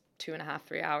practiced 2.5,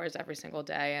 3 hours every single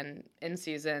day, and in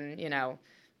season,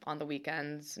 on the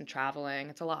weekends and traveling,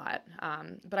 it's a lot.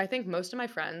 But I think most of my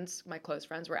friends, my close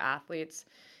friends, were athletes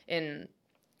in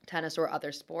tennis or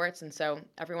other sports, and so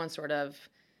everyone sort of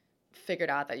figured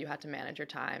out that you had to manage your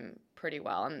time pretty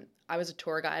well. And I was a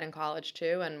tour guide in college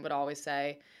too, and would always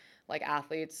say, like,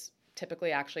 athletes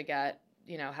typically actually get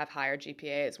have higher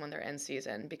GPAs when they're in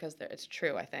season because it's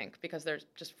true, I think, because they're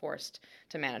just forced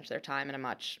to manage their time in a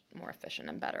much more efficient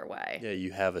and better way. Yeah,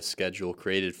 you have a schedule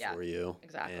created Yeah, for you.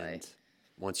 exactly. And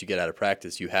once you get out of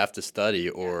practice, you have to study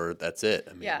or that's it.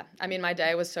 I mean, Yeah, I mean, my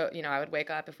day was so, I would wake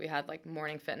up if we had like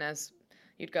morning fitness.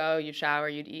 You'd go, you'd shower,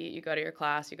 you'd eat, you go to your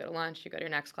class, you go to lunch, you go to your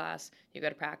next class, you go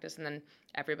to practice, and then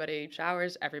everybody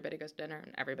showers, everybody goes to dinner,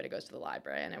 and everybody goes to the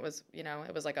library. And it was,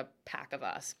 it was like a pack of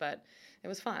us, but it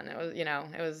was fun.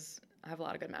 I have a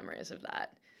lot of good memories of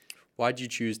that. why'd you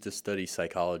choose to study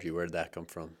psychology? Where did that come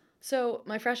from? So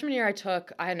my freshman year,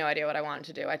 I had no idea what I wanted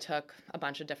to do. I took a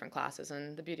bunch of different classes,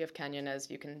 and the beauty of Kenyon is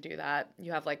you can do that.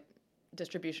 You have like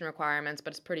distribution requirements,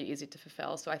 but it's pretty easy to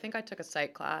fulfill. So I think I took a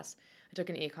psych class, I took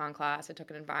an econ class, I took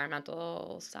an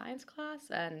environmental science class,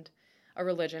 and a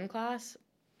religion class.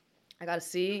 I got a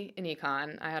C in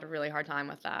econ. I had a really hard time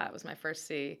with that. It was my first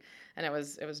C, and it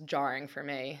was jarring for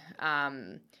me.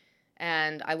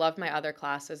 And I loved my other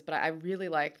classes, but I really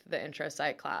liked the intro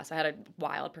psych class. I had a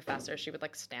wild professor. She would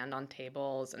like stand on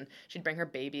tables, and she'd bring her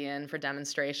baby in for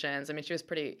demonstrations. I mean, she was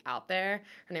pretty out there.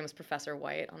 Her name was Professor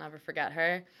White. I'll never forget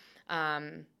her.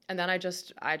 And then I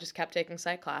just kept taking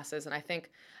psych classes, and I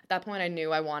think at that point I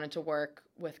knew I wanted to work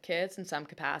with kids in some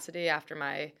capacity. After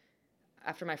my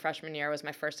freshman year was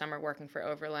my first summer working for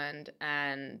Overland,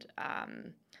 and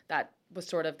that was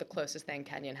sort of the closest thing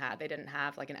Kenyon had. They didn't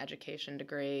have like an education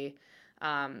degree,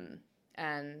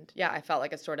 and yeah, I felt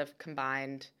like it sort of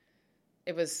combined.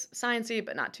 It was sciencey,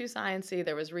 but not too sciencey.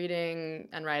 There was reading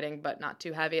and writing, but not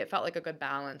too heavy. It felt like a good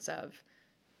balance of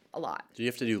a lot. Do you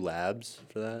have to do labs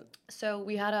for that? So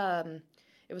we had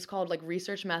it was called like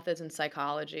Research Methods in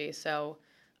Psychology. So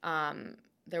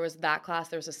there was that class.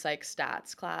 There was a psych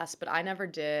stats class, but I never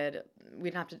did. We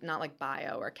didn't have to, not like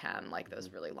bio or chem, like those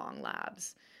really long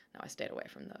labs. No, I stayed away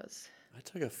from those. I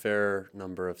took a fair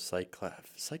number of psych class.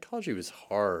 Psychology was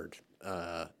hard.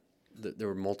 There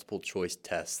were multiple choice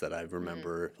tests that I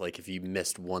remember. Like if you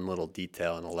missed one little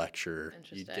detail in a lecture,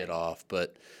 you'd get off.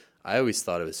 But I always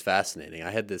thought it was fascinating.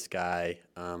 I had this guy.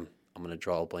 I'm going to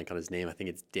draw a blank on his name. I think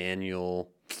it's Daniel.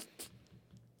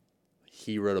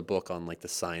 He wrote a book on like the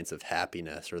science of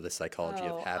happiness or the psychology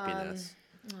of happiness.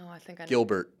 I think I know.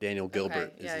 Gilbert, Daniel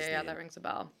Gilbert Okay. is his name. That rings a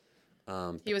bell.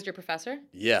 He was your professor?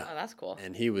 Yeah. Oh, that's cool.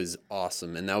 And he was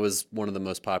awesome. And that was one of the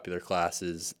most popular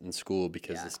classes in school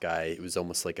because this guy, it was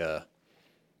almost like a,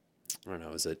 I don't know,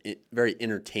 it was a very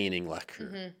entertaining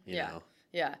lecture, you know?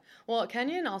 Yeah. Well,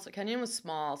 Kenyon was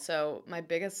small. So my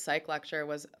biggest psych lecture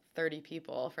was 30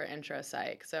 people for intro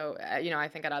psych. So, I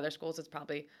think at other schools it's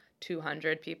probably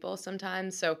 200 people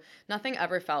sometimes. So nothing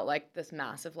ever felt like this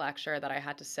massive lecture that I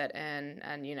had to sit in.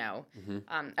 And,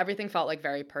 everything felt like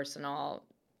very personal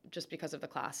just because of the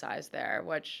class size there,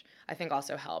 which I think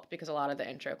also helped because a lot of the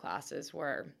intro classes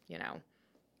were,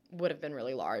 would have been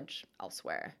really large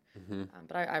elsewhere.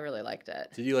 But I really liked it.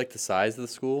 Did you like the size of the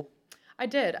school? I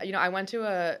did. I went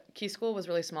to Key School was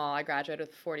really small. I graduated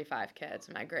with 45 kids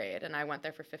in my grade, and I went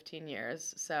there for 15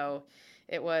 years. So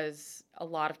it was a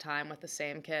lot of time with the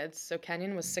same kids. So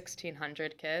Kenyon was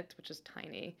 1,600 kids, which is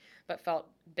tiny, but felt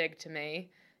big to me.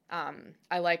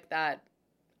 I liked that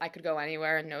I could go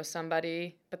anywhere and know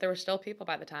somebody, but there were still people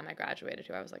by the time I graduated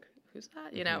who I was like, who's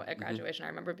that? At graduation, I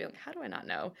remember being like, how do I not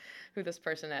know who this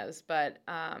person is? But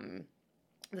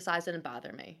the size didn't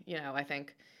bother me. I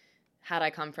think had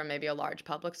I come from maybe a large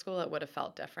public school, it would have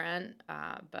felt different,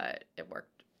 but it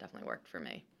definitely worked for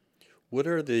me. What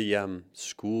are the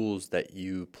schools that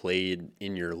you played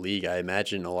in your league? I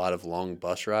imagine a lot of long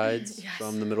bus rides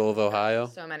from the middle of Ohio.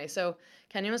 So many. So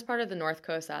Kenyon was part of the North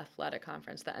Coast Athletic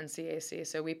Conference, the NCAC.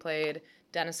 So we played,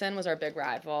 Denison was our big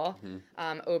rival,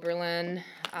 Oberlin,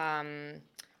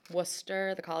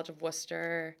 Worcester, the College of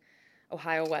Worcester,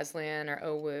 Ohio Wesleyan, or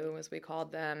OWU as we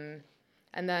called them.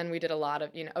 And then we did a lot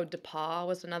of, DePauw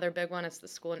was another big one. It's the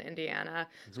school in Indiana.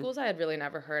 Schools I had really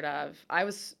never heard of. I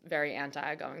was very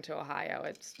anti going to Ohio.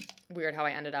 It's weird how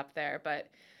I ended up there. But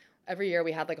every year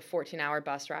we had like a 14-hour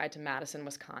bus ride to Madison,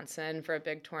 Wisconsin for a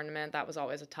big tournament. That was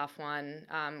always a tough one.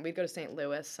 We'd go to St.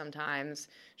 Louis sometimes,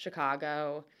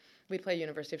 Chicago. We'd play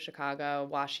University of Chicago,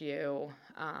 Wash U.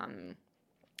 And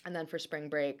then for spring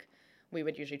break, we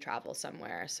would usually travel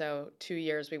somewhere. So 2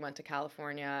 years we went to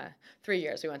California, 3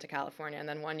 years we went to California, and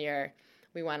then 1 year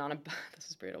we went on this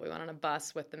is brutal, we went on a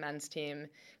bus with the men's team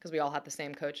because we all had the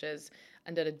same coaches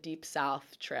and did a deep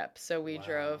south trip. So we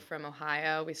drove from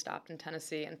Ohio, we stopped in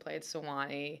Tennessee and played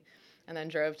Sewanee, and then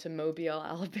drove to Mobile,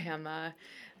 Alabama,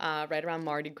 right around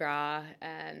Mardi Gras,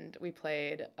 and we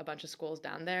played a bunch of schools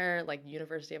down there, like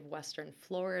University of Western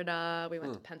Florida. We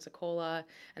went to Pensacola,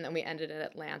 and then we ended in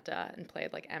Atlanta and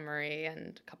played like Emory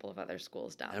and a couple of other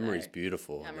schools down there. Emory's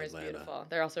beautiful. Emory's beautiful.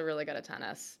 They're also really good at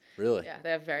tennis. Really? Yeah,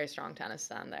 they have very strong tennis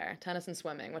down there. Tennis and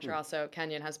swimming, which are also,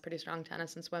 Kenyon has pretty strong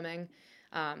tennis and swimming.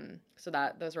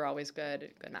 So those are always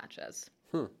good matches.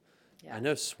 Yeah. I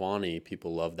know Sewanee,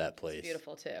 people love that place. It's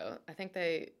beautiful too. I think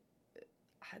there's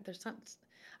some,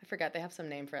 I forget, they have some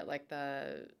name for it, like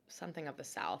something of the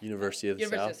South. University of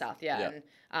the South, yeah.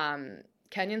 And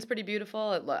Kenyon's pretty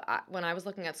beautiful. When I was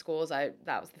looking at schools, that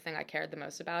was the thing I cared the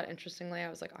most about. Interestingly,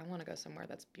 I was like, I want to go somewhere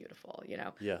that's beautiful,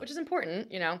 which is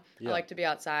important, I like to be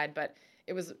outside, but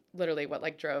it was literally what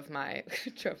drove my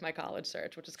college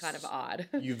search, which is kind of odd.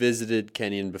 You visited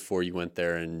Kenyon before you went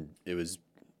there, and it was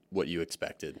what you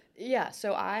expected. Yeah,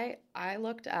 so I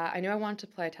knew I wanted to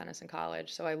play tennis in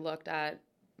college, so I looked at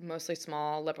mostly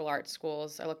small liberal arts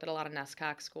schools. I looked at a lot of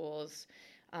NESCAC schools.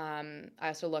 I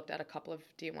also looked at a couple of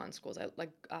D1 schools,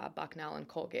 Bucknell and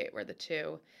Colgate were the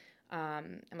two.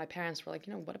 And my parents were like,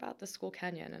 what about the school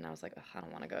Kenyon? And I was like, I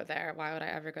don't want to go there. Why would I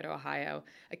ever go to Ohio?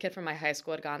 A kid from my high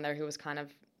school had gone there who was kind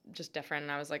of just different,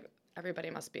 and I was like, everybody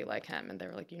must be like him. And they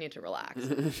were like, you need to relax.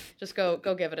 Just go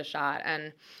give it a shot.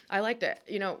 And I liked it.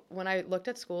 When I looked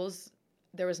at schools,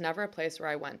 there was never a place where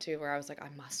I went to where I was like, I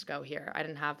must go here. I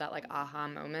didn't have that aha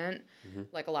moment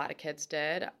like a lot of kids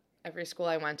did. Every school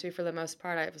I went to, for the most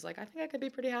part, I was like, I think I could be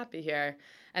pretty happy here.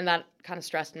 And that kind of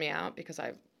stressed me out because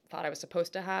I thought I was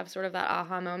supposed to have sort of that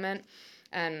aha moment.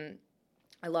 And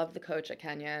I loved the coach at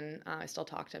Kenyon. I still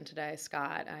talk to him today,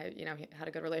 Scott. He had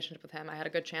a good relationship with him. I had a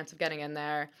good chance of getting in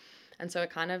there. And so it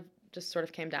kind of just sort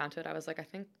of came down to it. I was like, I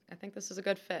think this is a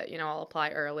good fit. I'll apply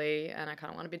early, and I kind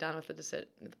of want to be done with the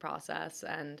process.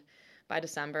 by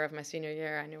December of my senior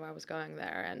year, I knew I was going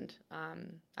there, and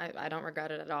I don't regret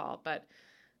it at all. But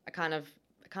I kind of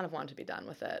wanted to be done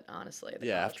with it, honestly. The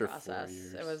Yeah, college after 4 process,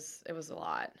 it years. was a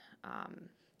lot. Um,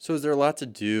 So is there a lot to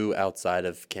do outside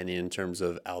of Kenyon in terms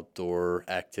of outdoor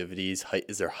activities?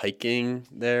 Is there hiking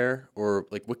there, or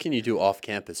like what can you do off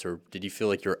campus, or did you feel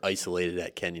like you're isolated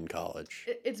at Kenyon College?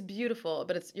 it's beautiful,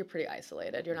 but you're pretty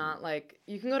isolated. You're Mhm. not like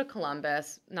you can go to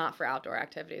Columbus, not for outdoor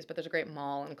activities, but there's a great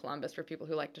mall in Columbus for people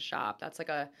who like to shop. That's like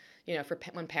for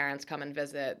when parents come and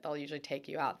visit, they'll usually take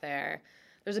you out there.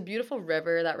 There's a beautiful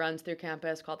river that runs through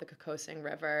campus called the Kokosing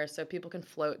River, so people can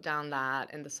float down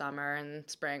that in the summer and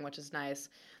spring, which is nice.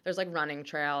 There's like running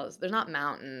trails. There's not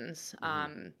mountains.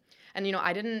 Hmm. And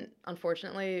I didn't,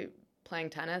 unfortunately, playing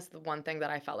tennis, the one thing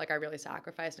that I felt like I really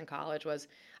sacrificed in college was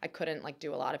I couldn't like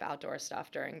do a lot of outdoor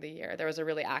stuff during the year. There was a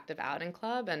really active outing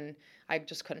club and I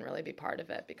just couldn't really be part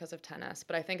of it because of tennis.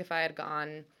 But I think if I had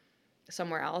gone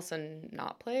somewhere else and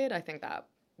not played, I think that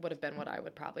would have been what I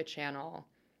would probably channel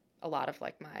a lot of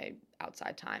like my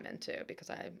outside time into because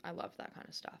I love that kind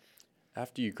of stuff.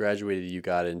 After you graduated, you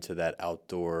got into that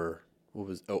outdoor, what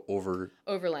was,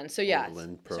 Overland. So yes.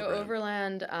 Overland So program.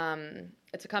 Overland,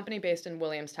 it's a company based in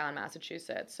Williamstown,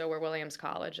 Massachusetts. So where Williams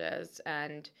College is,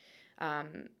 and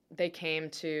they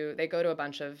go to a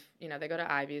bunch of, they go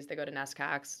to Ivies, they go to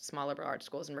NESCACs, small liberal arts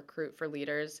schools, and recruit for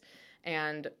leaders.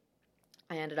 And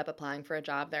I ended up applying for a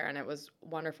job there, and it was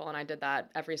wonderful. And I did that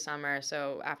every summer.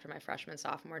 So after my freshman,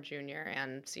 sophomore, junior,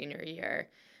 and senior year,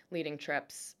 leading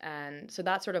trips, and so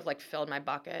that sort of like filled my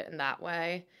bucket in that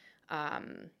way.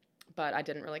 Um, but I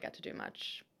didn't really get to do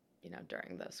much,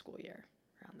 during the school year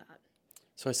around that.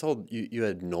 So I saw you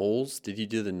had Knowles. Did you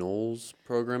do the Knowles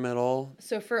program at all?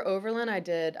 So for Overland,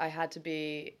 I had to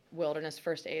be wilderness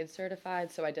first aid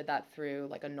certified, so I did that through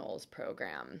like a Knowles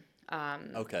program.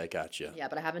 Okay, gotcha. Yeah,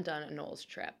 but I haven't done a Knowles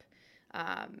trip.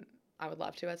 Um, I would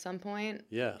love to at some point.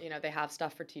 Yeah, They have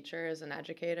stuff for teachers and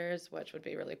educators, which would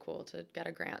be really cool to get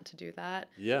a grant to do that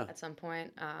yeah, at some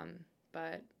point.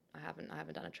 But I haven't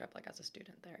done a trip like as a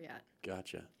student there yet.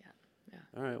 gotcha. Yeah, yeah.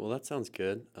 All right, well that sounds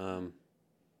good.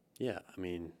 Yeah, I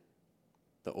mean,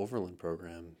 the Overland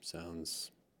program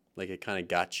sounds like it kind of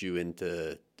got you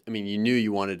into. I mean, you knew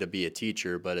you wanted to be a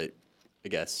teacher, but I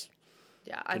guess,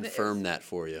 Yeah, I think confirmed that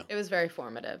for you. it was very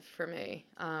formative for me.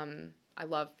 I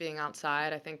love being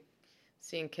outside. I think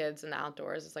seeing kids in the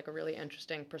outdoors is like a really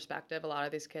interesting perspective. A lot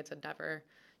of these kids had never,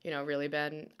 really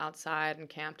been outside and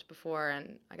camped before.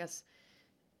 And I guess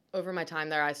over my time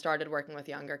there, I started working with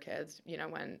younger kids,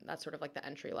 when that's sort of like the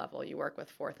entry level. You work with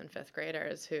fourth and fifth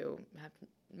graders who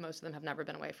most of them have never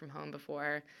been away from home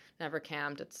before, never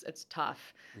camped. It's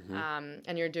tough. Hmm.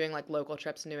 And you're doing like local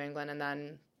trips in New England, and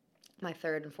then my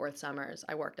third and fourth summers,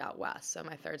 I worked out west. So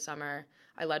my third summer,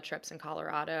 I led trips in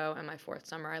Colorado, and my fourth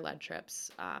summer, I led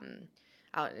trips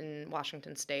out in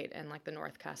Washington State and like the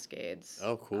North Cascades.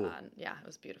 Oh, cool. Yeah, it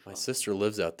was My beautiful. sister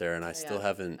lives out there, and I Oh, still yeah.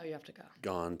 haven't Oh, you have to go.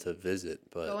 gone to visit.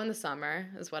 Go But in the summer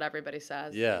is what everybody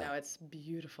says. yeah, It's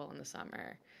beautiful in the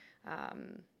summer.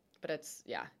 Um, but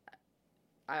yeah,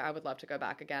 I would love to go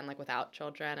back again, like without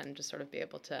children, and just sort of be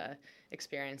able to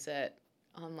experience it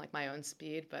on like my own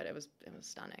speed. But it was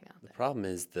stunning out the there. problem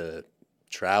is the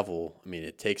travel. I mean,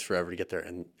 it takes forever to get there,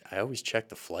 and I always check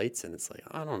the flights, and it's like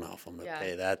I don't know if I'm gonna Yeah,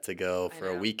 pay that to go I for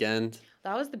a know. weekend.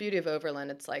 That was the beauty of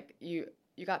Overland. It's like you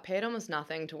got paid almost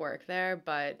nothing to work there,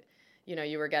 but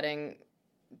you were getting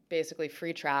basically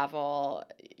free travel.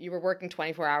 You were working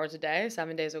 24 hours a day,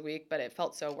 7 days a week, but it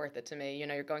felt so worth it to me.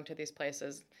 You're going to these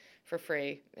places for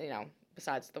free,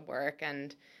 besides the work,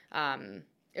 and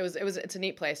it's a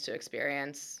neat place to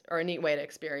experience, or a neat way to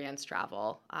experience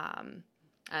travel.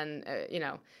 And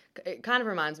it kind of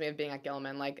reminds me of being at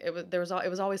Gilman. Like it was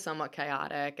always somewhat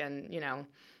chaotic, and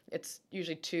it's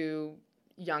usually two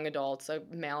young adults, a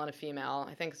male and a female.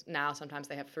 I think now sometimes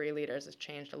they have three leaders. It's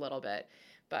changed a little bit,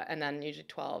 and then usually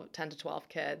 10 to 12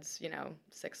 kids.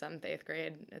 Sixth, seventh, eighth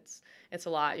grade. It's a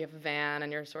lot. You have a van,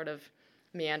 and you're sort of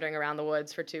meandering around the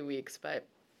woods for 2 weeks, but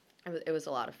it was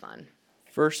a lot of fun.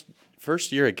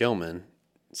 First year at Gilman,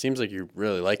 seems like you're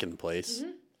really liking the place.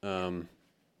 Mm-hmm. Um,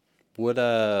 what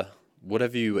what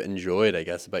have you enjoyed, I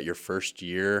guess, about your first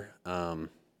year?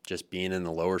 Just being in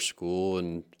the lower school,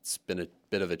 and it's been a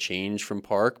bit of a change from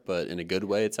Park, but in a good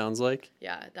way, it sounds like.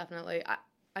 Yeah, definitely.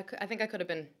 I think I could have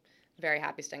been very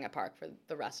happy staying at Park for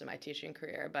the rest of my teaching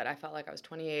career, but I felt like I was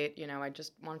 28. I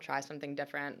just want to try something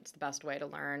different. It's the best way to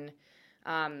learn.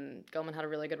 Gilman had a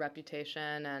really good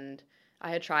reputation, and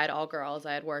I had tried all girls.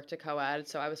 I had worked at co-ed,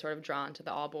 so I was sort of drawn to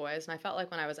the all boys. And I felt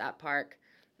like when I was at Park,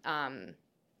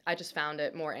 I just found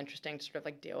it more interesting to sort of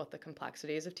like deal with the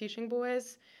complexities of teaching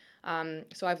boys.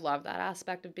 So I've loved that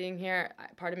aspect of being here.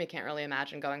 Part of me can't really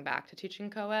imagine going back to teaching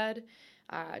co-ed,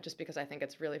 just because I think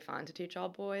it's really fun to teach all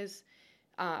boys.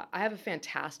 I have a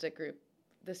fantastic group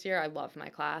this year. I love my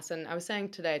class, and I was saying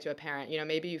today to a parent,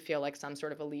 maybe you feel like some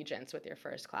sort of allegiance with your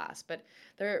first class, but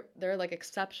they're like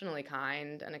exceptionally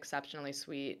kind and exceptionally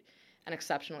sweet and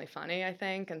exceptionally funny, I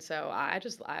think, and so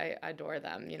I adore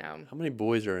them. How many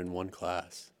boys are in one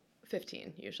class?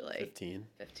 15 usually. 15.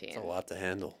 15. That's a lot to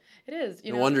handle. It is.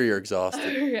 No wonder you're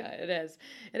exhausted. Yeah, it is.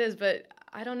 It is, but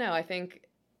I don't know. I think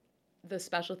the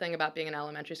special thing about being an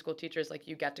elementary school teacher is like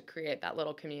you get to create that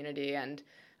little community, and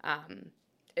um,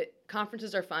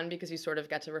 conferences are fun because you sort of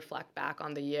get to reflect back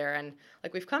on the year, and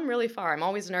like we've come really far. I'm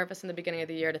always nervous in the beginning of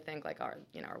the year to think like, are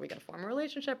we going to form a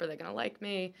relationship? Are they going to like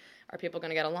me? Are people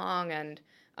going to get along? And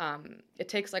it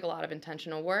takes like a lot of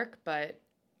intentional work, but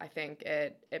I think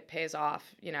it pays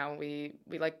off. We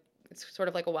like, it's sort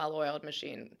of like a well-oiled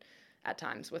machine at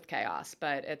times with chaos,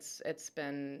 but it's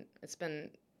been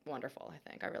wonderful. I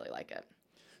think I really like it.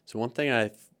 So one thing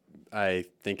I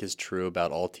think is true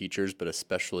about all teachers, but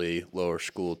especially lower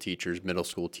school teachers, middle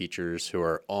school teachers who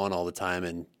are on all the time,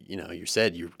 and you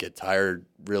said you get tired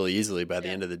really easily by the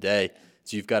end of the day.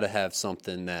 So you've got to have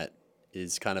something that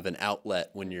is kind of an outlet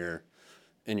when you're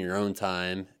in your own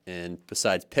time. And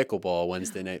besides pickleball,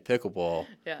 Wednesday night pickleball,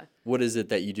 what is it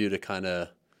that you do to kind of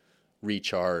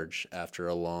recharge after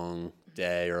a long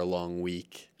day or a long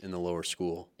week in the lower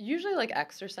school? Usually like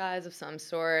exercise of some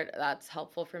sort. That's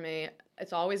helpful for me.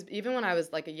 It's always, even when I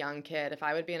was like a young kid, if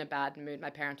I would be in a bad mood,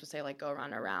 my parents would say like, go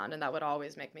run around, and that would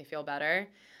always make me feel better.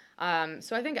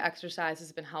 So I think exercise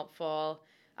has been helpful.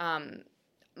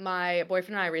 My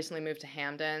boyfriend and I recently moved to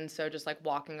Hamden, so just like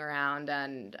walking around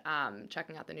and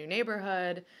checking out the new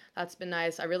neighborhood, that's been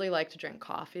nice. I really like to drink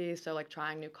coffee, so like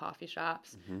trying new coffee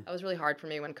shops. That was really hard for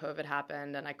me when COVID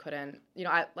happened, and I couldn't,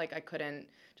 I couldn't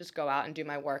just go out and do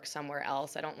my work somewhere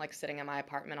else. I don't like sitting in my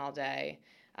apartment all day.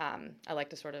 I like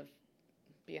to sort of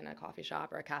be in a coffee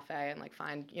shop or a cafe and like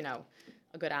find,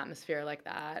 a good atmosphere like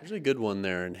that. There's a good one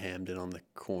there in Hamden on the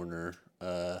corner.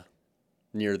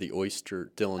 Near the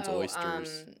Dylan's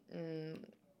Oysters.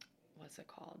 What's it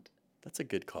called? That's a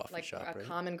good coffee shop, right?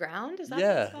 Common Ground? Is that what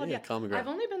it's called? Yeah, Common Ground.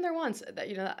 I've only been there once.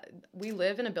 We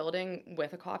live in a building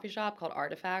with a coffee shop called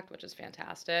Artifact, which is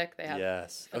fantastic. They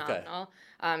have phenomenal.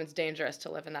 Okay. It's dangerous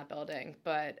to live in that building,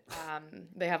 but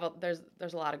they have there's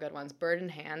a lot of good ones. Bird in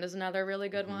Hand is another really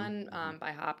good one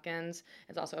by Hopkins.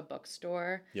 It's also a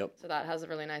bookstore. Yep. So that has a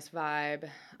really nice vibe.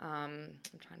 I'm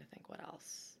trying to think what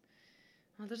else.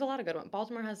 There's a lot of good ones.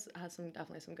 Baltimore has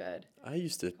definitely some good. I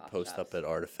used to post up at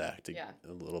Artifact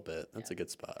a little bit. That's a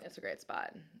good spot. It's a great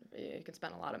spot. You can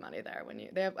spend a lot of money there when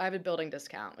I have a building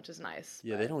discount, which is nice.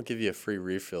 Yeah, they don't give you a free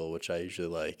refill, which I usually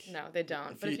like. No, they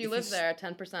don't. But if you live there,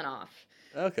 10% off.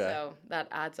 Okay. So that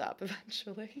adds up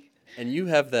eventually. And you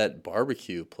have that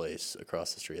barbecue place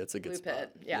across the street. That's a good spot. Blue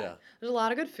Pit. Yeah. There's a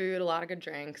lot of good food, a lot of good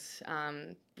drinks.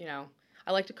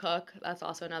 I like to cook. That's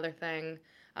also another thing.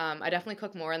 I definitely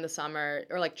cook more in the summer,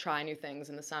 or like try new things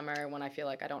in the summer when I feel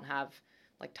like I don't have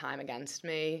like time against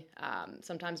me.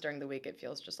 Sometimes during the week it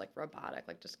feels just like robotic,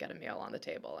 like just get a meal on the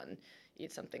table and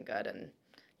eat something good and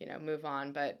move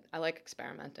on. But I like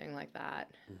experimenting like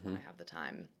that when I have the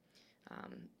time.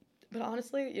 But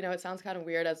honestly, it sounds kind of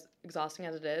weird, as exhausting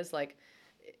as it is. Like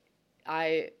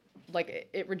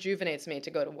it rejuvenates me to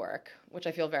go to work, which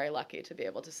I feel very lucky to be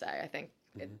able to say. I think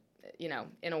it.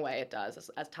 In a way it does.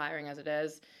 As tiring as it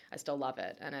is, I still love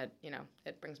it, and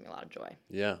it brings me a lot of joy.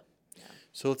 Yeah.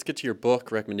 So let's get to your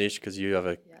book recommendation, because you have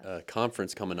a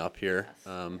conference coming up here.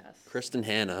 Yes. Kristin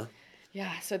Hannah.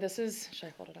 Yeah, so this is, should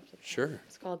I hold it up? Sure.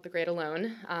 It's called The Great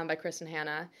Alone by Kristin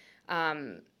Hannah.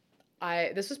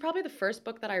 This was probably the first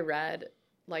book that I read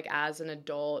like as an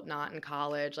adult, not in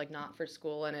college, like not for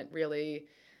school, and it really,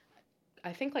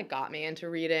 I think, like got me into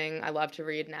reading. I love to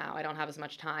read now. I don't have as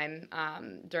much time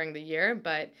during the year,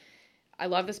 but I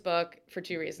love this book for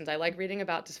two reasons. I like reading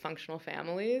about dysfunctional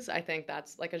families. I think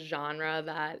that's like a genre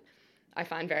that I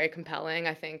find very compelling.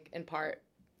 I think in part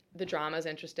the drama is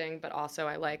interesting, but also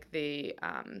I like the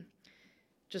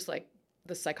just like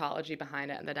the psychology behind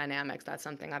it and the dynamics. That's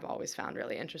something I've always found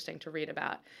really interesting to read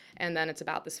about. And then it's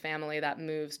about this family that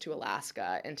moves to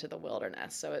Alaska into the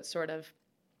wilderness. So it sort of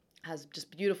has just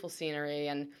beautiful scenery,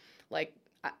 and like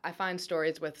I find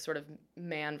stories with sort of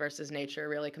man versus nature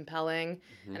really compelling,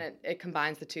 and it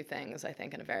combines the two things, I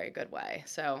think, in a very good way.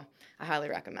 So I highly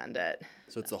recommend it.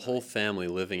 So it's a whole family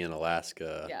living in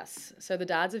Alaska. Yes. So the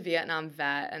dad's a Vietnam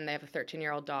vet, and they have a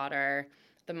 13-year-old daughter.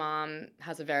 The mom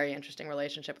has a very interesting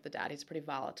relationship with the dad. He's a pretty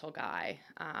volatile guy,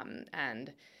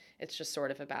 and it's just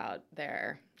sort of about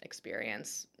their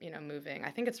experience, moving.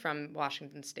 I think it's from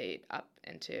Washington State up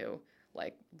into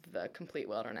like the complete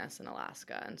wilderness in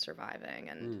Alaska and surviving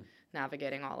and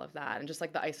navigating all of that and just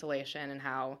like the isolation and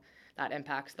how that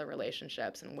impacts the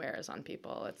relationships and wears on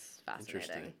people. It's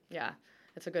fascinating. Yeah.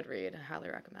 It's a good read. I highly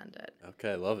recommend it.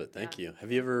 Okay, I love it. Thank you.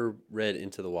 Have you ever read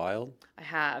Into the Wild? I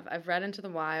have. I've read Into the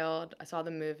Wild. I saw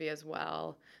the movie as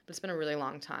well, but it's been a really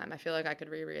long time. I feel like I could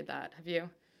reread that. Have you?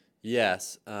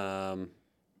 Yes. I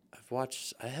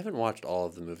haven't watched all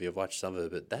of the movie. I've watched some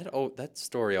of it, but that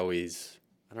story always,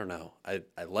 I don't know.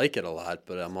 I like it a lot,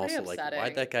 but I'm also like,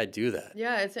 why'd that guy do that?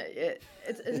 Yeah, it's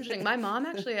interesting. My mom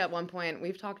actually at one point,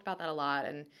 we've talked about that a lot,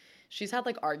 and she's had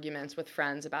like arguments with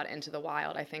friends about Into the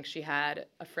Wild. I think she had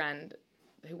a friend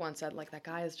who once said like, that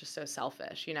guy is just so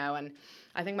selfish, and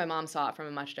I think my mom saw it from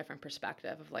a much different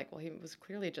perspective of like, well, he was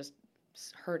clearly just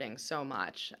hurting so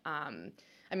much.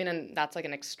 I mean, and that's like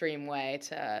an extreme way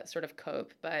to sort of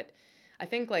cope, but I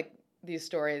think like these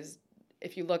stories,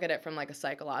 if you look at it from like a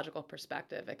psychological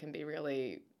perspective, it can be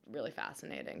really, really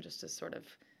fascinating just to sort of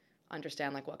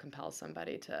understand like what compels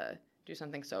somebody to do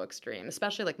something so extreme,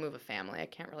 especially like move a family. I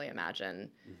can't really imagine,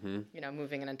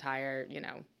 moving an entire,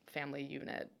 family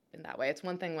unit in that way. It's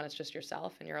one thing when it's just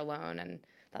yourself and you're alone and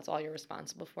that's all you're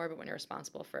responsible for, but when you're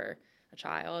responsible for a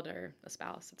child or a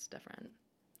spouse, it's different.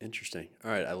 Interesting.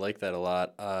 All right, I like that a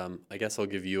lot. I guess I'll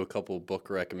give you a couple book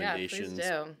recommendations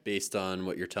based on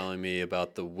what you're telling me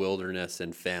about the wilderness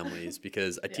and families,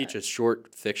 because I teach a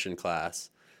short fiction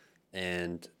class,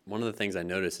 and one of the things I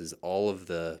notice is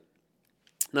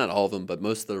not all of them, but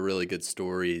most of the really good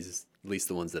stories, at least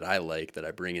the ones that I like that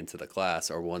I bring into the class,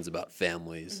 are ones about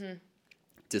families,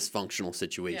 dysfunctional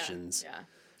situations. Yeah.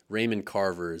 Raymond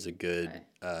Carver is a good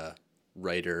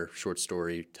writer, short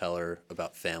storyteller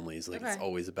about families. Like it's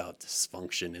always about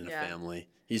dysfunction in a family.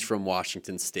 He's from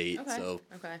Washington State, so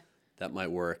that might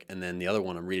work. And then the other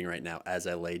one I'm reading right now, As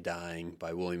I Lay Dying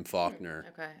by William Faulkner,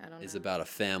 is about a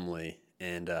family,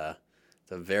 and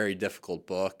it's a very difficult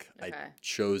book. I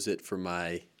chose it for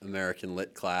my American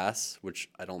Lit class, which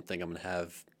I don't think I'm going to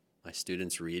have my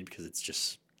students read because it's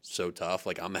just so tough.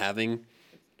 Like I'm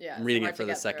reading it for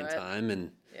the second time,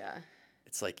 and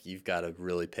it's like you've got to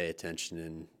really pay attention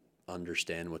and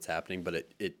understand what's happening. But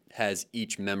it has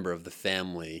each member of the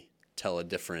family tell a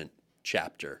different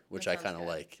chapter, which I kind of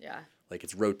like. Yeah. Like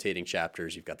it's rotating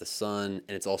chapters. You've got the son,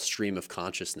 and it's all stream of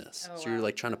consciousness. So you're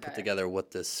like trying to put together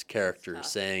what this character is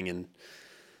saying, and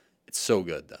it's so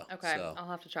good though. Okay, so I'll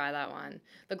have to try that one.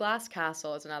 The Glass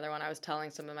Castle is another one. I was telling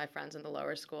some of my friends in the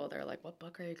lower school. They're like, "What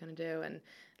book are you going to do?" And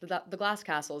the Glass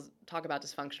Castles talk about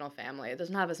dysfunctional family. It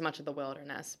doesn't have as much of the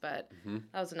wilderness, but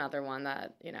that was another one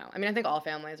that I mean, I think all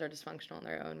families are dysfunctional in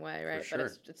their own way, right? For sure.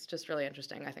 But it's just really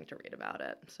interesting, I think, to read about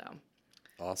it. So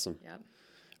awesome. Yep.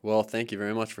 Well, thank you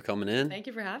very much for coming in. Thank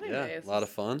you for having me. Yeah, a lot of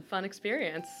fun. Fun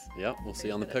experience. Yep, we'll see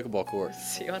you on the pickleball court.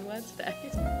 See you on Wednesday.